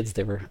 5 kids.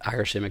 They were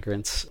Irish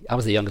immigrants. I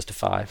was the youngest of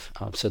 5.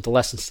 So the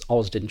lessons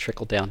always didn't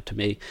trickle down to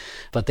me.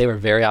 But they were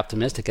very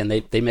optimistic, and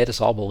they made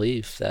us all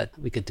believe that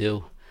we could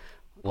do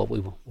what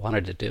we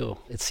wanted to do.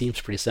 It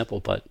seems pretty simple,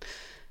 but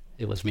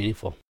it was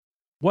meaningful.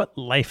 What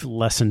life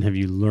lesson have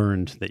you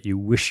learned that you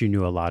wish you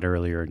knew a lot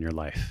earlier in your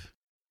life?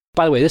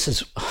 By the way, this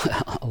is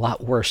a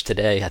lot worse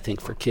today, I think,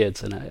 for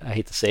kids. And I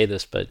hate to say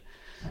this, but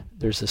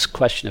there's this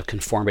question of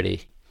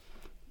conformity.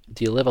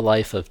 Do you live a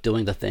life of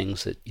doing the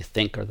things that you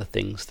think are the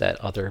things that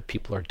other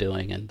people are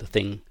doing and the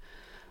thing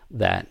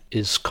that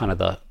is kind of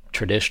the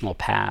traditional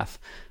path?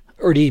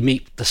 Or do you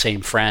meet the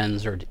same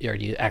friends, or do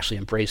you actually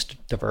embrace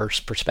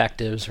diverse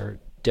perspectives or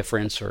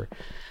difference? Or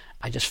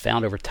I just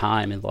found over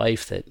time in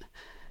life that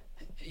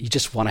you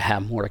just want to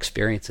have more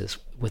experiences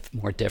with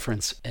more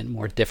difference and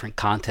more different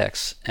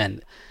contexts.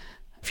 And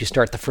if you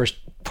start the first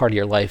part of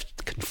your life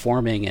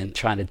conforming and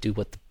trying to do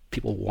what the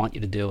people want you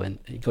to do and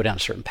you go down a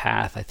certain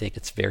path, I think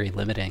it's very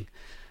limiting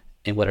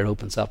in what it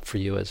opens up for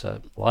you as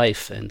a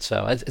life. And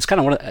so it's kind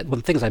of one of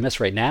the things I miss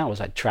right now is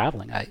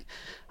traveling. I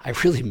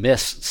really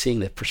miss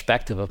seeing the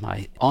perspective of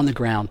my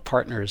on-the-ground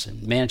partners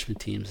and management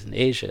teams in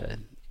Asia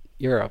and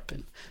Europe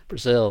and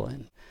Brazil.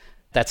 And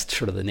that's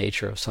sort of the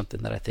nature of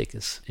something that I think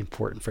is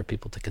important for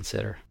people to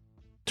consider.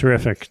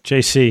 Terrific.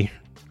 JC,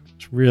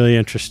 it's really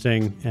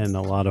interesting and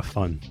a lot of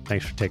fun.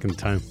 Thanks for taking the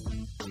time.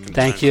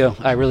 Thank you.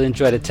 I really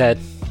enjoyed it, Ted.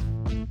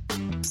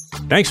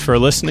 Thanks for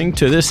listening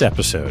to this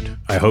episode.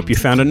 I hope you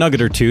found a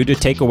nugget or two to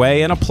take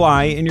away and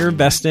apply in your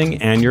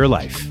investing and your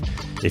life.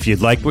 If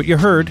you'd like what you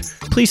heard,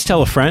 please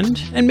tell a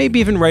friend and maybe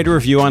even write a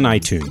review on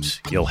iTunes.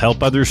 You'll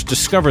help others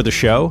discover the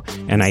show,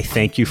 and I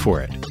thank you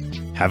for it.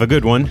 Have a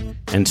good one,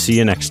 and see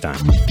you next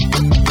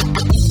time.